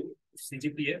 8.42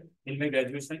 CGPA in my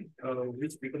graduation,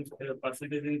 which becomes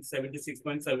percentage in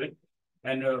 76.7.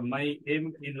 And my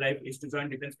aim in life is to join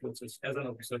defense forces as an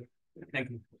officer. Thank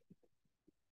you.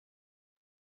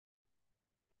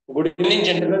 Good evening,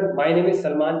 gentlemen. My name is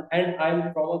Salman, and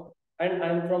I'm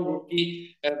from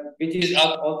Roorkee, which is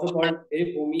also called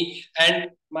Devbhoomi.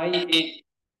 And my 10th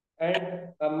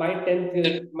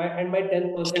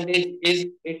percentage is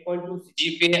 8.2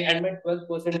 GPA, and my 12th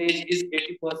percentage is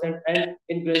 80%. And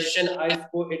in graduation, I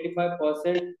score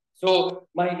 85%. So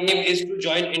my aim is to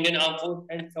join Indian Armed Force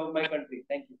and serve my country.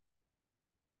 Thank you.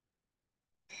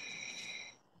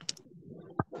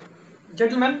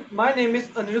 Gentlemen, my name is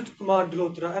Anirudh Kumar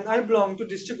Dlotra and I belong to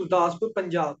District Gurdaspur,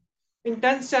 Punjab. In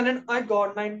 10th standard, I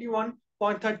got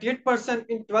 91.38%.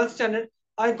 In 12th standard,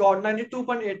 I got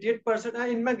 92.88%,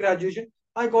 and in my graduation,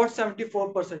 I got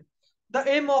 74%. The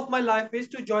aim of my life is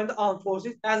to join the armed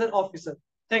forces as an officer.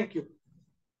 Thank you.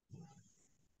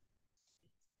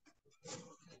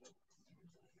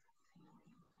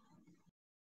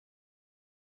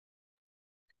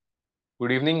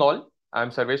 Good evening, all. I'm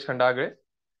Sarvesh Khandagre.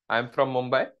 I'm from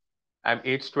Mumbai. I'm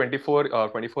aged 24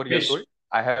 years old.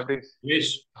 I have this.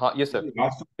 Yes, yes, sir.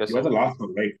 Yes, you are the last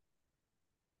one, right?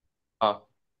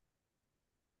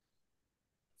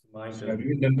 So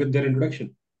everyone done with their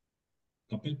introduction?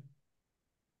 Kapil?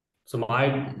 So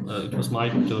it was my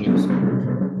turn. Yes.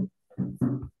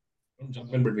 Don't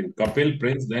jump in between. Kapil,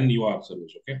 Prince, then you are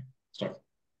Sarvesh. Okay, start.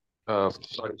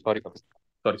 Sorry, sorry,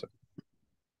 sir.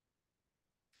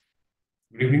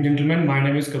 Good evening, gentlemen. My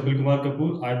name is Kapil Kumar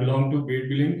Kapoor. I belong to Bed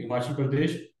Billing, Himachal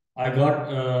Pradesh. I got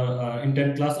in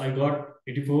 10th class, I got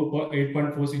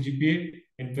 8.4 CGPA.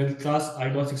 In 12th class, I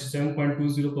got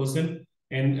 67.20%.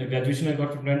 In graduation, I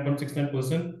got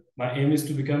 59.69%. My aim is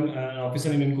to become an officer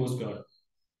in Indian Coast Guard.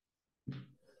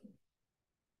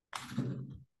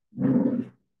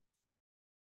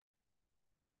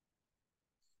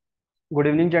 Good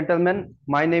evening, gentlemen.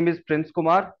 My name is Prince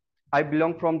Kumar. I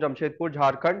belong from Jamshedpur,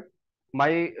 Jharkhand.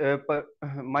 My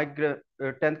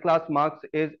 10th class marks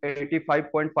is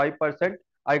 85.5%.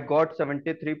 I got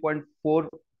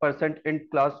 73.4% in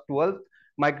class 12.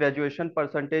 My graduation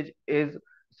percentage is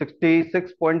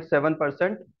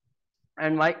 66.7%.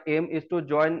 And my aim is to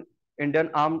join Indian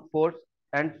Armed Force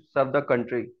and serve the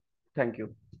country. Thank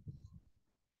you.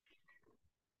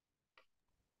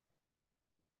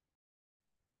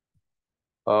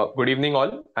 Good evening,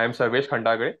 all. I am Sarvesh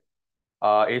Khandagre,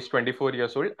 age 24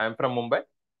 years old. I am from Mumbai.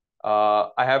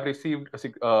 I have received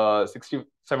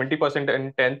 70%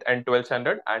 in 10th and 12th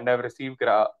standard, and I have received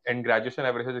in graduation, I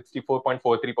have received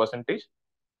 64.43%.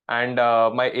 And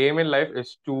my aim in life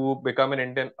is to become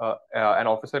an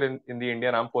officer in the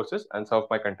Indian Armed Forces and serve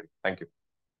my country. Thank you.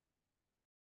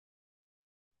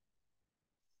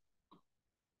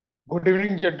 Good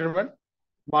evening, gentlemen.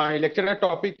 My lecture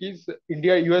topic is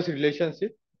India-US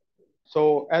relationship.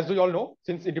 So, as we all know,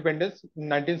 since independence in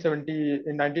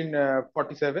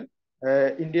 1947,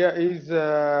 India is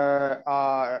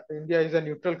a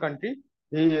neutral country.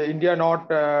 India not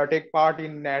take part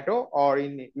in NATO or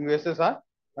in USSR.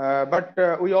 But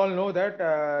we all know that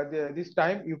this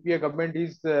time UPA government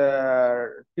is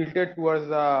tilted towards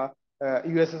the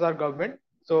USSR government.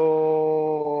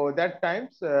 So that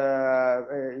times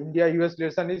India-US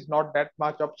relation is not that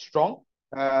much of strong,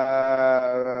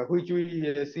 which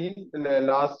we seen in the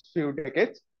last few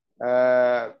decades.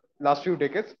 So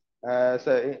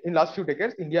in last few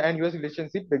decades, India and US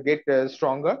relationship they get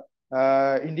stronger.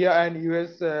 India and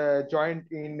US joined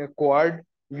in Quad.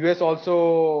 US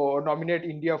also nominate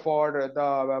India for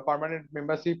the permanent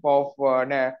membership of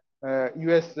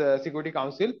US Security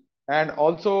Council. And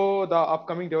also the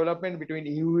upcoming development between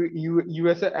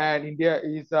USA and India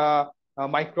is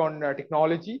micron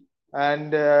technology.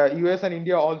 And US and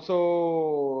India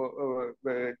also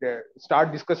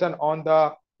start discussion on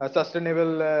the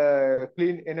sustainable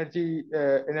clean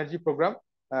energy program,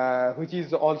 which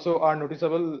is also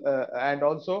noticeable.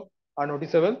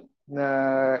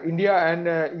 India and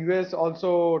US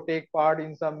also take part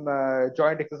in some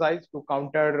joint exercise to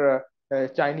counter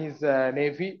Chinese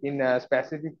Navy in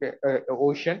Pacific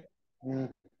Ocean.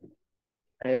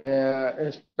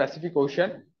 Pacific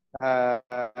Ocean.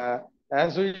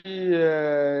 As we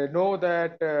know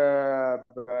that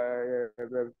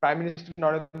Prime Minister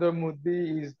Narendra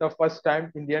Modi is the first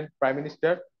time Indian Prime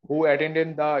Minister who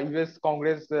attended the US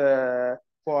Congress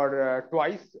for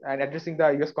twice and addressing the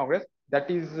US Congress. That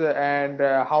is, and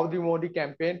how the Modi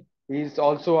campaign is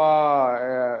also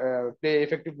play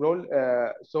effective role.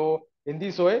 So in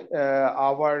this way,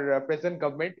 our present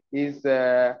government is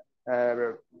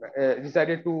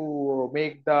decided to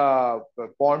make the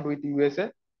bond with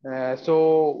USA.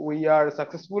 So we are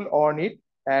successful on it,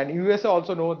 and USA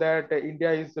also know that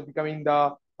India is becoming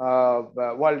the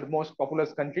world most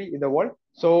populous country in the world.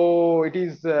 So it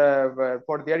is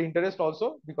for their interest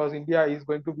also, because India is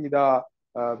going to be the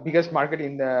biggest market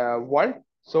in the world.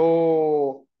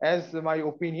 So as my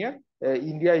opinion,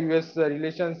 India-US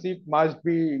relationship must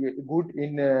be good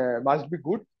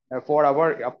for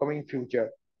our upcoming future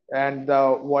and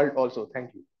the world also.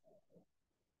 Thank you.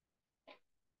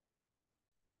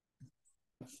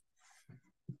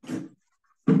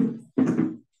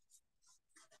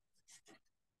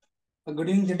 Good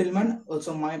evening, gentlemen.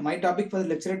 Also, my topic for the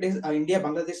lecture is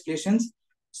India-Bangladesh relations.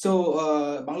 So,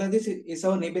 Bangladesh is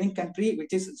our neighboring country,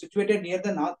 which is situated near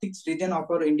the northeast region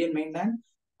of our Indian mainland.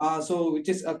 Which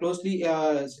is closely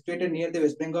situated near the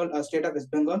West Bengal state of West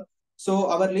Bengal. So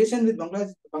our relation with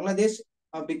Bangladesh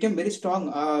became very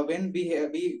strong when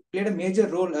we played a major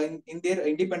role in their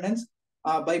independence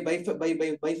by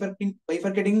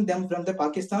bifurcating them from the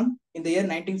Pakistan in the year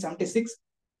 1976.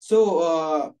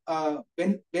 So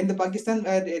when the Pakistan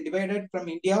divided from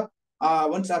India,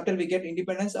 once after we get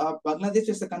independence, Bangladesh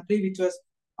is a country which was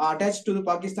attached to the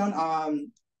Pakistan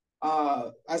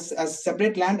as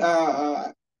separate land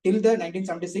till the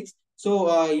 1976. So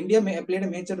India played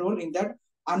a major role in that,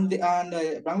 and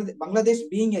Bangladesh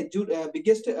being a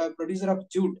biggest producer of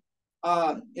jute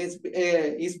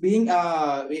is being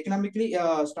economically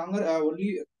stronger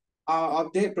only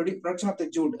of the production of the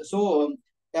jute. So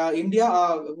India,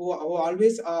 who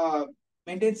always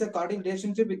maintains a cordial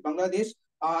relationship with Bangladesh,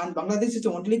 and Bangladesh is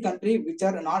the only country which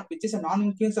is a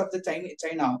non-influence of the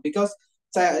China, because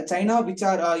China, which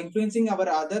are influencing our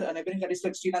other neighboring countries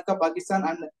like Sri Lanka,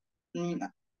 Pakistan,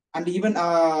 and even in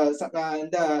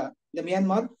the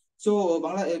Myanmar. So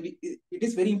it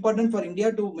is very important for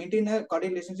India to maintain a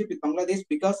cordial relationship with Bangladesh,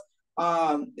 because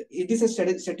it is a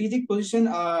strategic position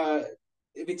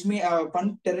which may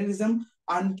fund terrorism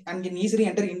and can easily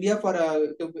enter India for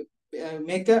to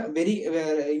make a very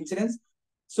incidents.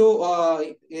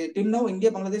 So till now,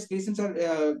 India-Bangladesh relations are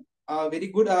very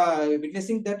good.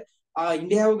 Witnessing that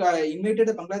India have invited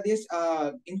Bangladesh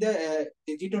in the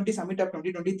G20 summit of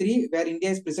 2023, where India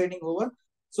is presiding over.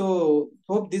 So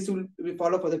hope this will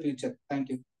follow for the future. Thank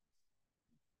you.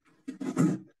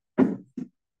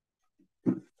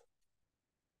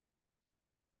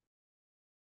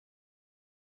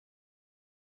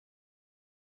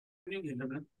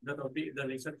 The topic, the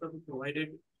lecture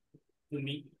provided to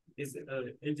me is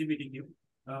LGBTQ.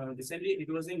 Recently, it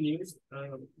was in news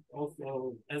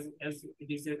as it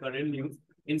is a current news.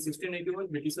 In 1681,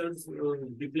 Britishers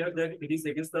declared that it is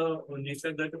against the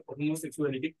nature that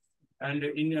homosexuality. And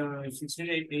in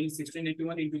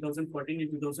 1681, in 2014, in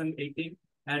 2018,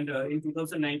 and in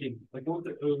 2019, both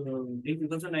in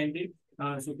 2019,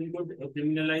 Supreme Court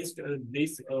criminalized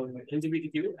this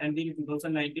LGBTQ, and in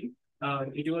 2019,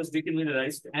 it was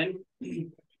decriminalized, and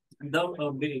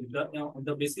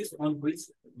the basis on which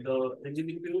the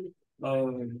LGBTQ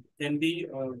can be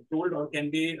told or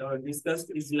can be discussed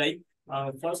is like,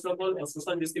 first of all,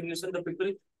 social discrimination. The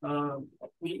people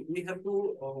we have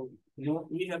to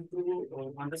we have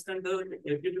to understand that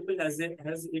every people has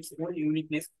its own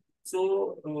uniqueness.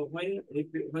 So when the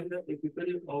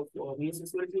people of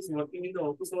homosexuality is working in the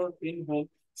office or in home,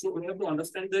 so we have to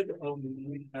understand that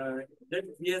that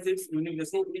he has its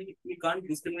uniqueness. So we can't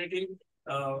discriminate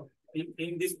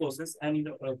in this process. And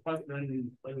first,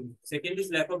 second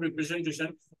is lack of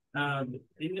representation.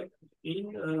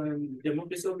 In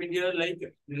democracy of India, like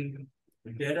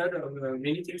there are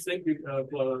many things like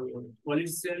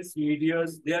politicians,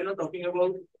 medias, they are not talking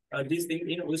about this thing.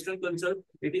 In Western culture,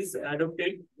 it is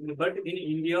adopted, but in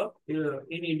India,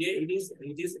 it is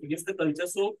against the culture.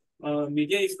 So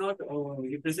media is not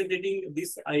representing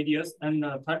these ideas. And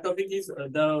third topic is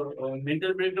the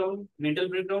mental breakdown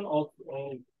of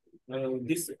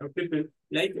these people.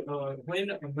 Like when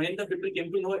the people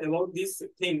came to know about these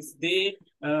things, they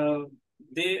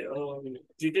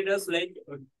treated us like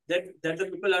that the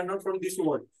people are not from this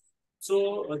world.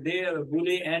 So they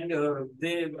bully, and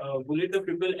they bully the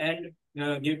people, and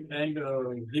giving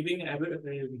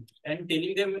and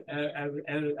telling them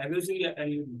abusing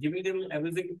and giving them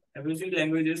abusing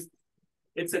languages,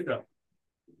 etc.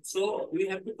 So we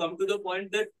have to come to the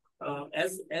point that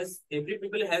as every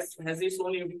people has its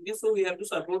own uniqueness, so we have to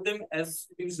support them as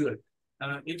usual.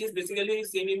 It is basically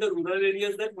seen in the rural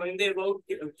areas that when they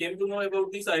came to know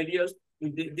about these ideas,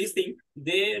 this thing,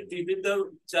 they treated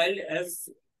the child as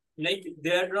like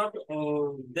they are not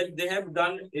that they have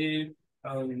done a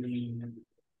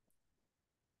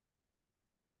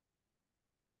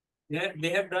they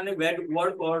have done a bad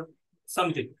work or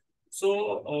something.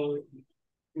 So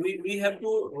we have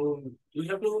to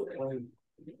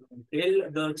tell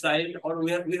the child, or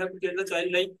we have to tell the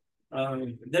child like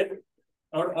that,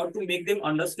 or to make them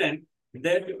understand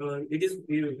that it is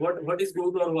what is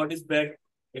good or what is bad,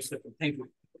 etc. Thank you.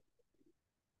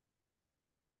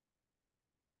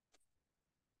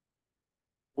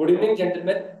 Good evening,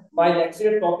 gentlemen. My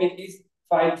lecture topic is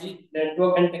 5G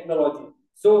network and technology.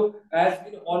 So, as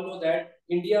we all know that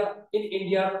in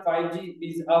India, 5G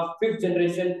is a fifth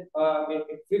generation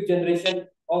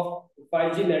of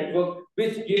 5G network,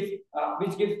 which gives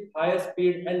higher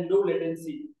speed and low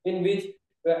latency. In which,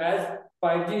 as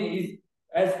 5G is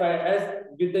as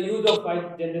with the use of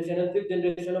 5th generation and 5th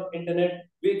generation of internet,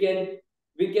 we can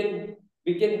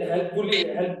we can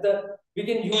we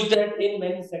can use that in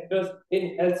many sectors,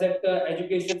 in health sector,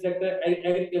 education sector,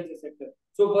 agriculture sector.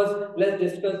 So first, let's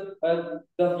discuss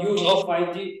the use of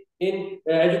 5G in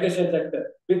education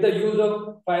sector. With the use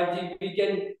of 5G,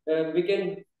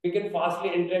 we can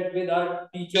fastly interact with our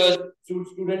teachers,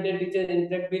 student and teachers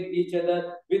interact with each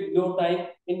other with no time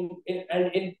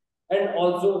and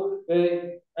also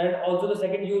the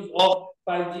second use of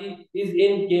 5G is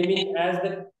in gaming as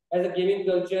a gaming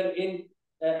culture in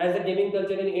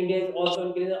India is also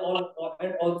increasing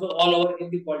and also all over in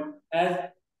the world as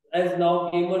now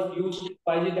gamers use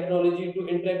 5G technology to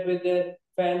interact with their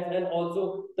fans. And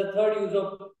also the third use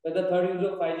of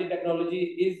 5G technology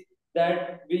is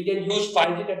that we can use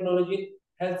 5G technology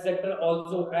in health sector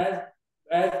also as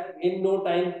in no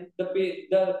time the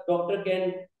doctor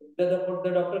can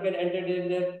the doctor can entertain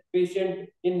their patient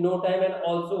in no time. And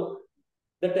also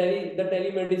the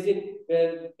telemedicine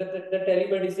the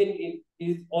telemedicine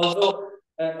is also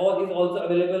is also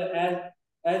available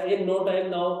as in no time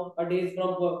nowadays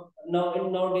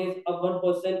nowadays one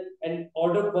person and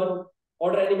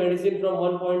order any medicine from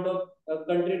one point of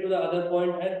country to the other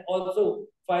point. And also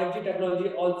 5G technology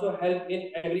also help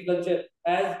in agriculture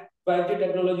as 5G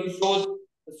technology shows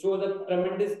a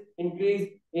tremendous increase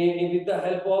with the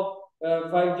help of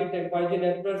 5G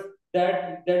networks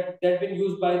that been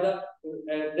used by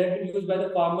the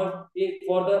farmers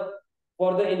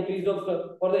for the increase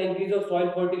of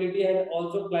soil fertility and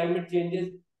also climate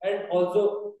changes. And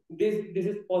also this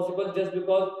is possible just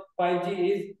because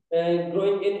 5G is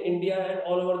growing in India and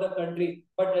all over the country.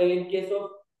 But in case of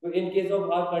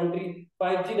our country,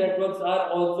 5G networks are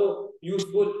also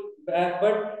useful,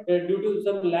 but due to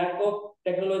some lack of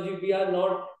technology, we are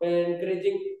not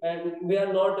encouraging and we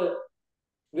are not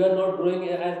growing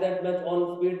as that much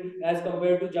on speed as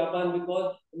compared to Japan,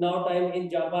 because now time in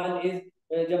Japan is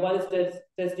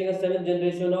testing a seventh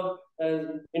generation of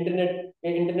internet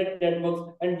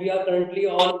networks, and we are currently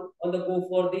on the go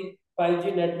for the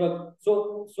 5G network.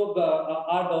 So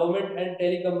our government and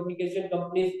telecommunication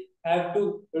companies have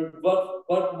to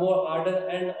work more harder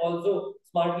and also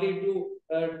smartly to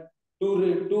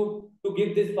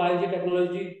give this 5G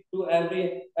technology to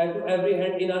every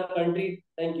hand in our country.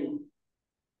 Thank you.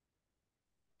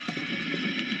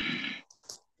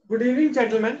 Good evening,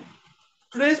 gentlemen.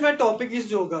 Today's my topic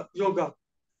is yoga.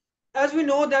 As we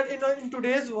know that in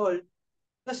today's world,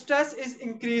 the stress is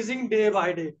increasing day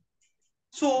by day.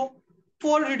 So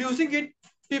for reducing it,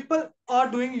 people are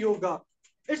doing yoga.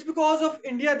 It's because of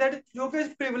India that yoga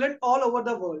is prevalent all over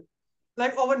the world,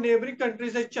 like our neighboring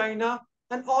countries like China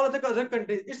and all other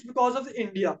countries. It's because of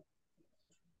India.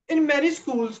 In many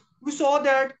schools, we saw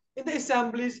that in the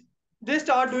assemblies, they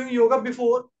start doing yoga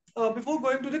before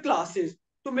going to the classes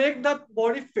to make the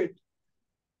body fit.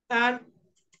 And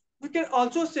we can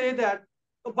also say that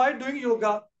by doing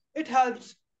yoga, it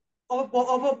helps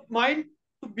our mind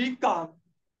to be calm.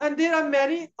 And there are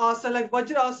many asana like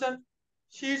Vajrasana,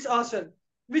 Asana,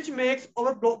 which makes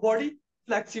our body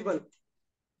flexible.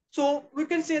 So we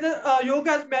can say that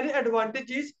yoga has many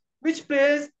advantages, which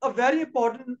plays a very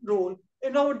important role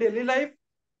in our daily life,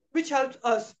 which helps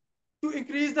us to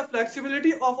increase the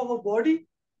flexibility of our body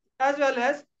as well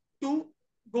as to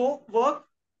go work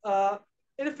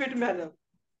in a fit manner.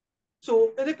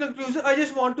 So in the conclusion, I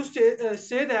just want to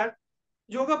say that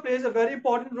yoga plays a very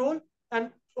important role,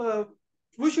 and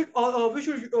we should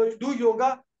do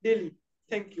yoga daily.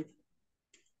 Thank you.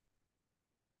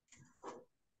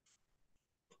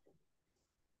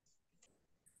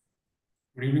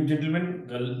 Good evening, gentlemen.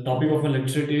 The topic of my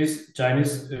lecture is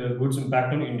Chinese goods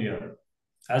impact on India.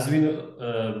 As we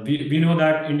know, we know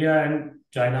that India and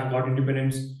China got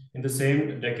independence in the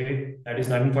same decade, that is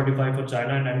 1945 for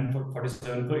China and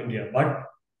 1947 for India. But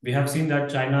we have seen that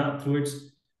China, through its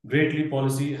Great Leap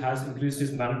policy, has increased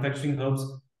its manufacturing hubs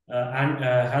and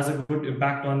has a good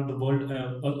impact on the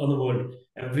world.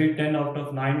 Every 10 out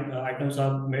of 9 items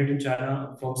are made in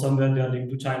China. From somewhere they are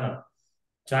linked to China.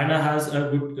 China has a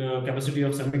good capacity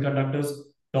of semiconductors,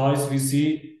 toys we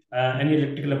see, any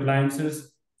electrical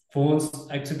appliances, phones,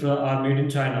 etc. are made in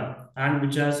China, and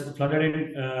which has flooded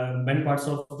in many parts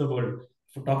of the world.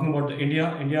 For talking about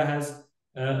India has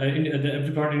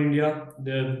every product in India,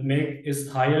 the make is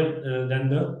higher than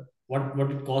the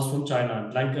what it costs from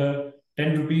China. Like a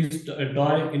 10 rupees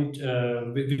toy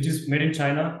which is made in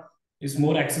China is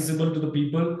more accessible to the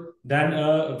people than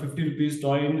a 50 rupees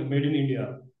toy made in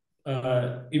India.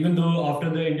 Even though after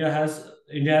the India has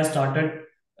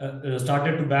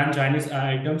started to ban Chinese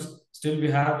items, still we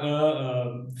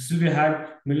had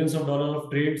millions of dollars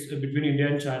of trades between India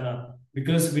and China,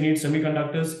 because we need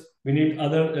semiconductors, we need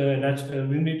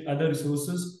other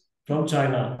resources from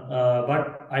China.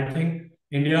 But I think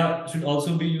India should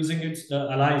also be using its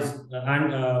allies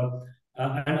and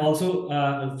also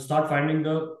start finding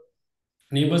the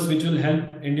neighbors which will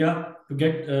help India to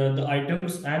get the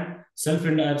items, and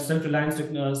self-reliance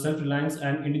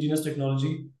and indigenous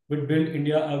technology would build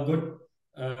India a good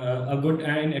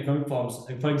and economic forms.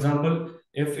 Like for example,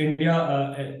 if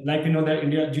India, like we know that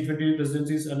India G20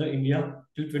 presidency is under India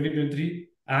till 2023,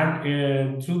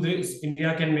 and through this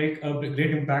India can make a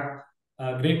great impact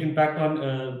on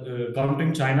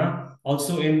countering China.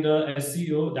 Also in the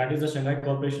SCO, that is the Shanghai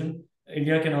Cooperation,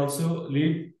 India can also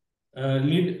lead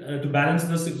to balance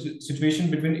the situation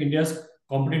between India's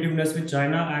competitiveness with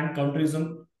China and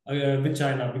counterism with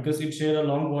China, because it shares a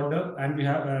long border, and we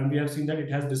have seen that it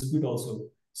has dispute also.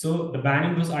 So the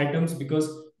banning those items, because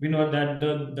we know that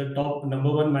the top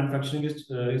number one manufacturing is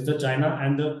the China,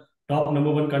 and the top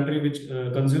number one country which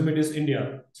consume it is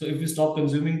India. So if we stop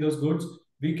consuming those goods,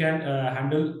 we can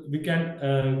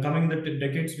coming the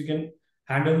decades we can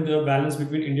handle the balance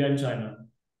between India and China.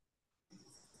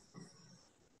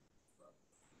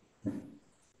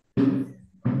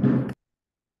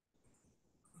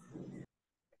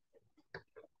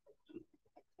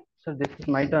 So this is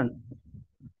my turn.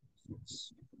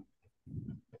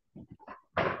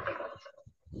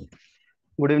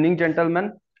 Good evening,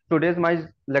 gentlemen. Today's my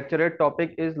lecture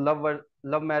topic is love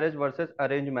marriage versus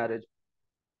arranged marriage.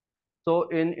 So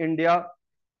in India,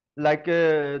 like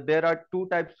there are two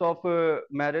types of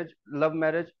marriage: love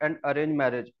marriage and arranged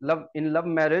marriage. Love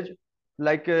marriage,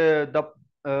 like the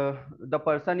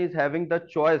person is having the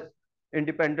choice,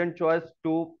 independent choice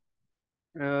to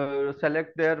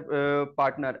select their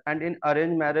partner, and in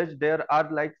arranged marriage there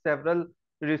are like several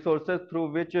resources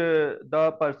through which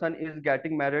the person is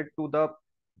getting married to the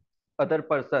other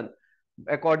person.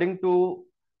 According to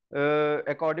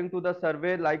the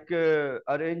survey, like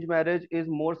arranged marriage is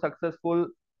more successful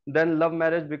than love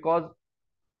marriage, because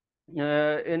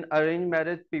in arranged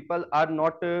marriage people are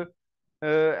not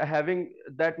having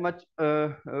that much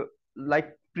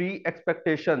like pre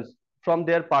expectations from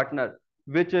their partner,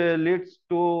 which leads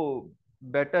to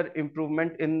better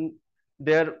improvement in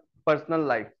their personal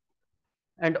life.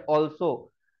 And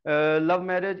also love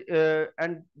marriage,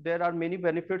 and there are many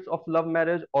benefits of love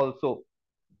marriage also.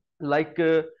 Like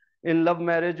in love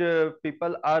marriage,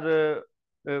 people are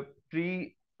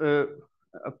pre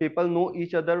people know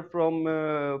each other from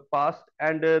past,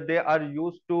 and they are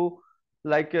used to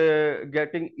like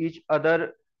getting each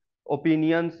other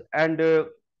opinions and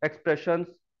expressions.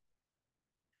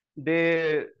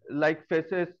 They like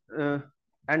faces,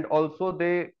 and also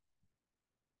they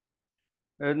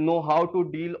know how to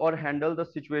deal or handle the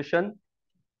situation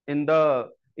in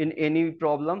any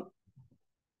problem.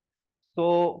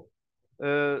 So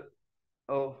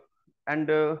and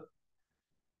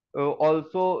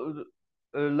also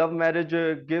love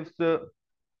marriage gives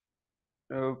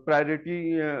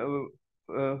priority.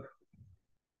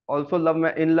 Also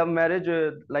in love marriage,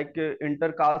 like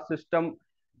intercaste system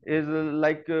is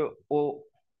like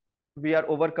we are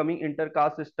overcoming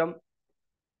intercaste system.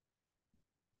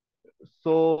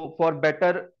 So for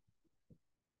better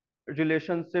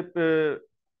relationship,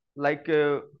 like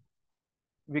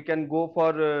we can go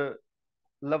for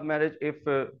love marriage if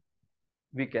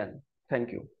we can.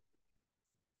 Thank you.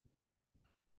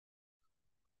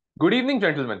 Good evening,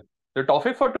 gentlemen. The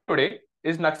topic for today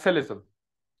is Naxalism.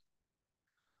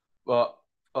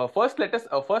 First, let us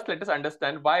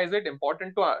understand why it is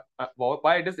important to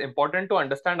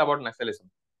understand about Naxalism.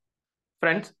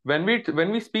 Friends, when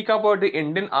we speak about the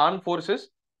Indian armed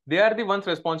forces, they are the ones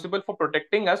responsible for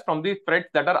protecting us from the threats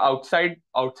that are outside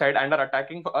and are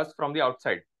attacking us from the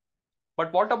outside.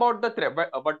 But what about the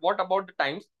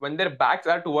times when their backs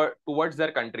are towards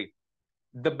their country?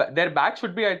 Their back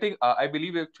should be, I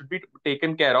believe it should be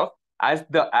taken care of, as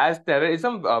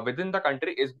terrorism within the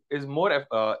country is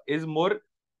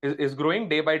growing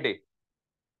day by day.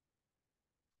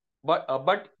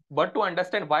 But to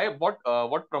understand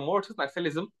what promotes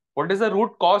Naxalism, what is the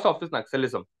root cause of this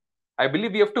Naxalism? I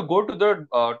believe we have to go to the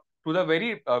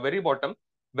very bottom,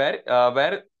 where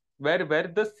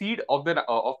the seed of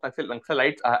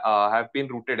Naxalites have been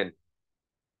rooted in.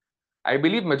 I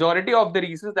believe majority of the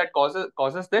reasons that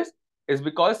causes this is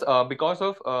because of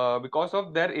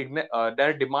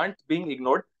their demands being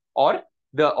ignored, or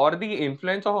the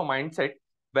influence of a mindset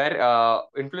where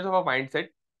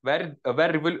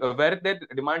their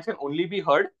demands can only be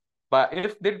heard but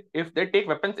if they take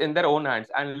weapons in their own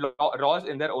hands and laws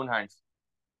in their own hands.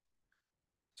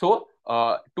 So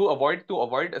to avoid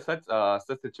such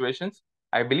situations,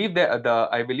 I believe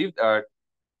the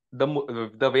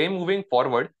way moving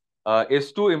forward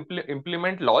is to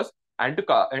implement laws and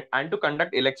to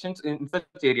conduct elections in such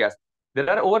areas. There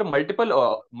are over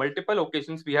multiple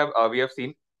occasions we have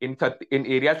seen in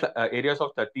areas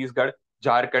of Chhattisgarh,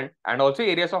 Jharkhand, and also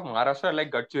areas of Maharashtra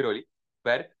like Gadchiroli,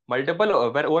 where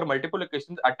over multiple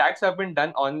occasions attacks have been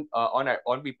done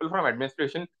on people from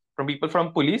administration, from people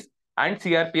from police and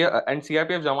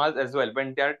CRPF Jamal as well,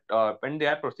 when they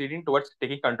are proceeding towards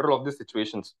taking control of these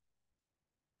situations.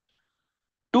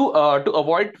 To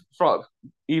avoid fraud,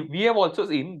 we have also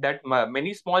seen that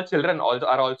many small children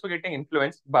are also getting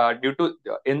influenced due to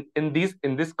in this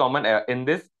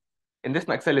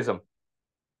Naxalism.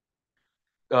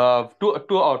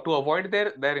 To avoid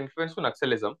their influence to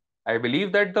Naxalism, I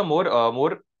believe that the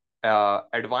more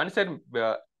advanced and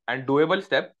doable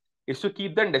step is to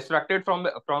keep them distracted from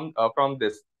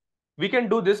this. We can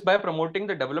do this by promoting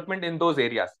the development in those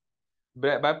areas.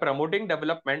 By promoting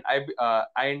development,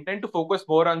 I intend to focus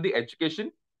more on the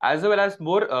education as well as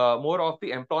more of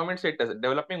the employment status,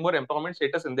 developing more employment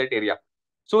status in that area,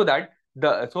 so that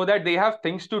they have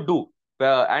things to do,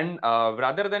 and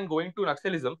rather than going to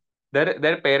Naxalism,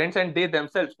 their parents and they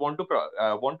themselves want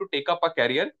to take up a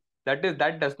career that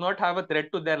does not have a threat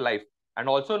to their life, and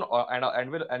also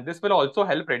and this will also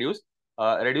help reduce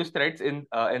threats in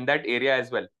that area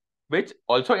as well, which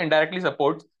also indirectly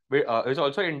supports which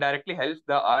also indirectly helps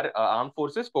our armed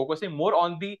forces focusing more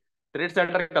on the threats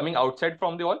that are coming outside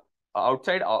from the wall,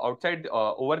 outside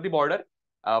over the border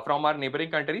from our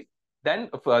neighboring countries, then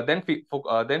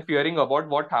fearing about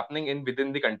what's happening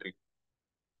within the country.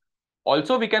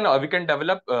 Also, we can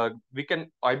develop.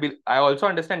 I also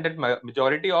understand that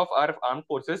majority of our armed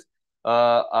forces in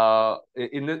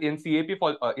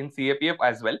CAPF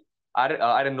as well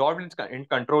are involved in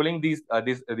controlling these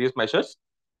measures.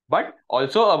 But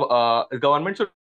also, government should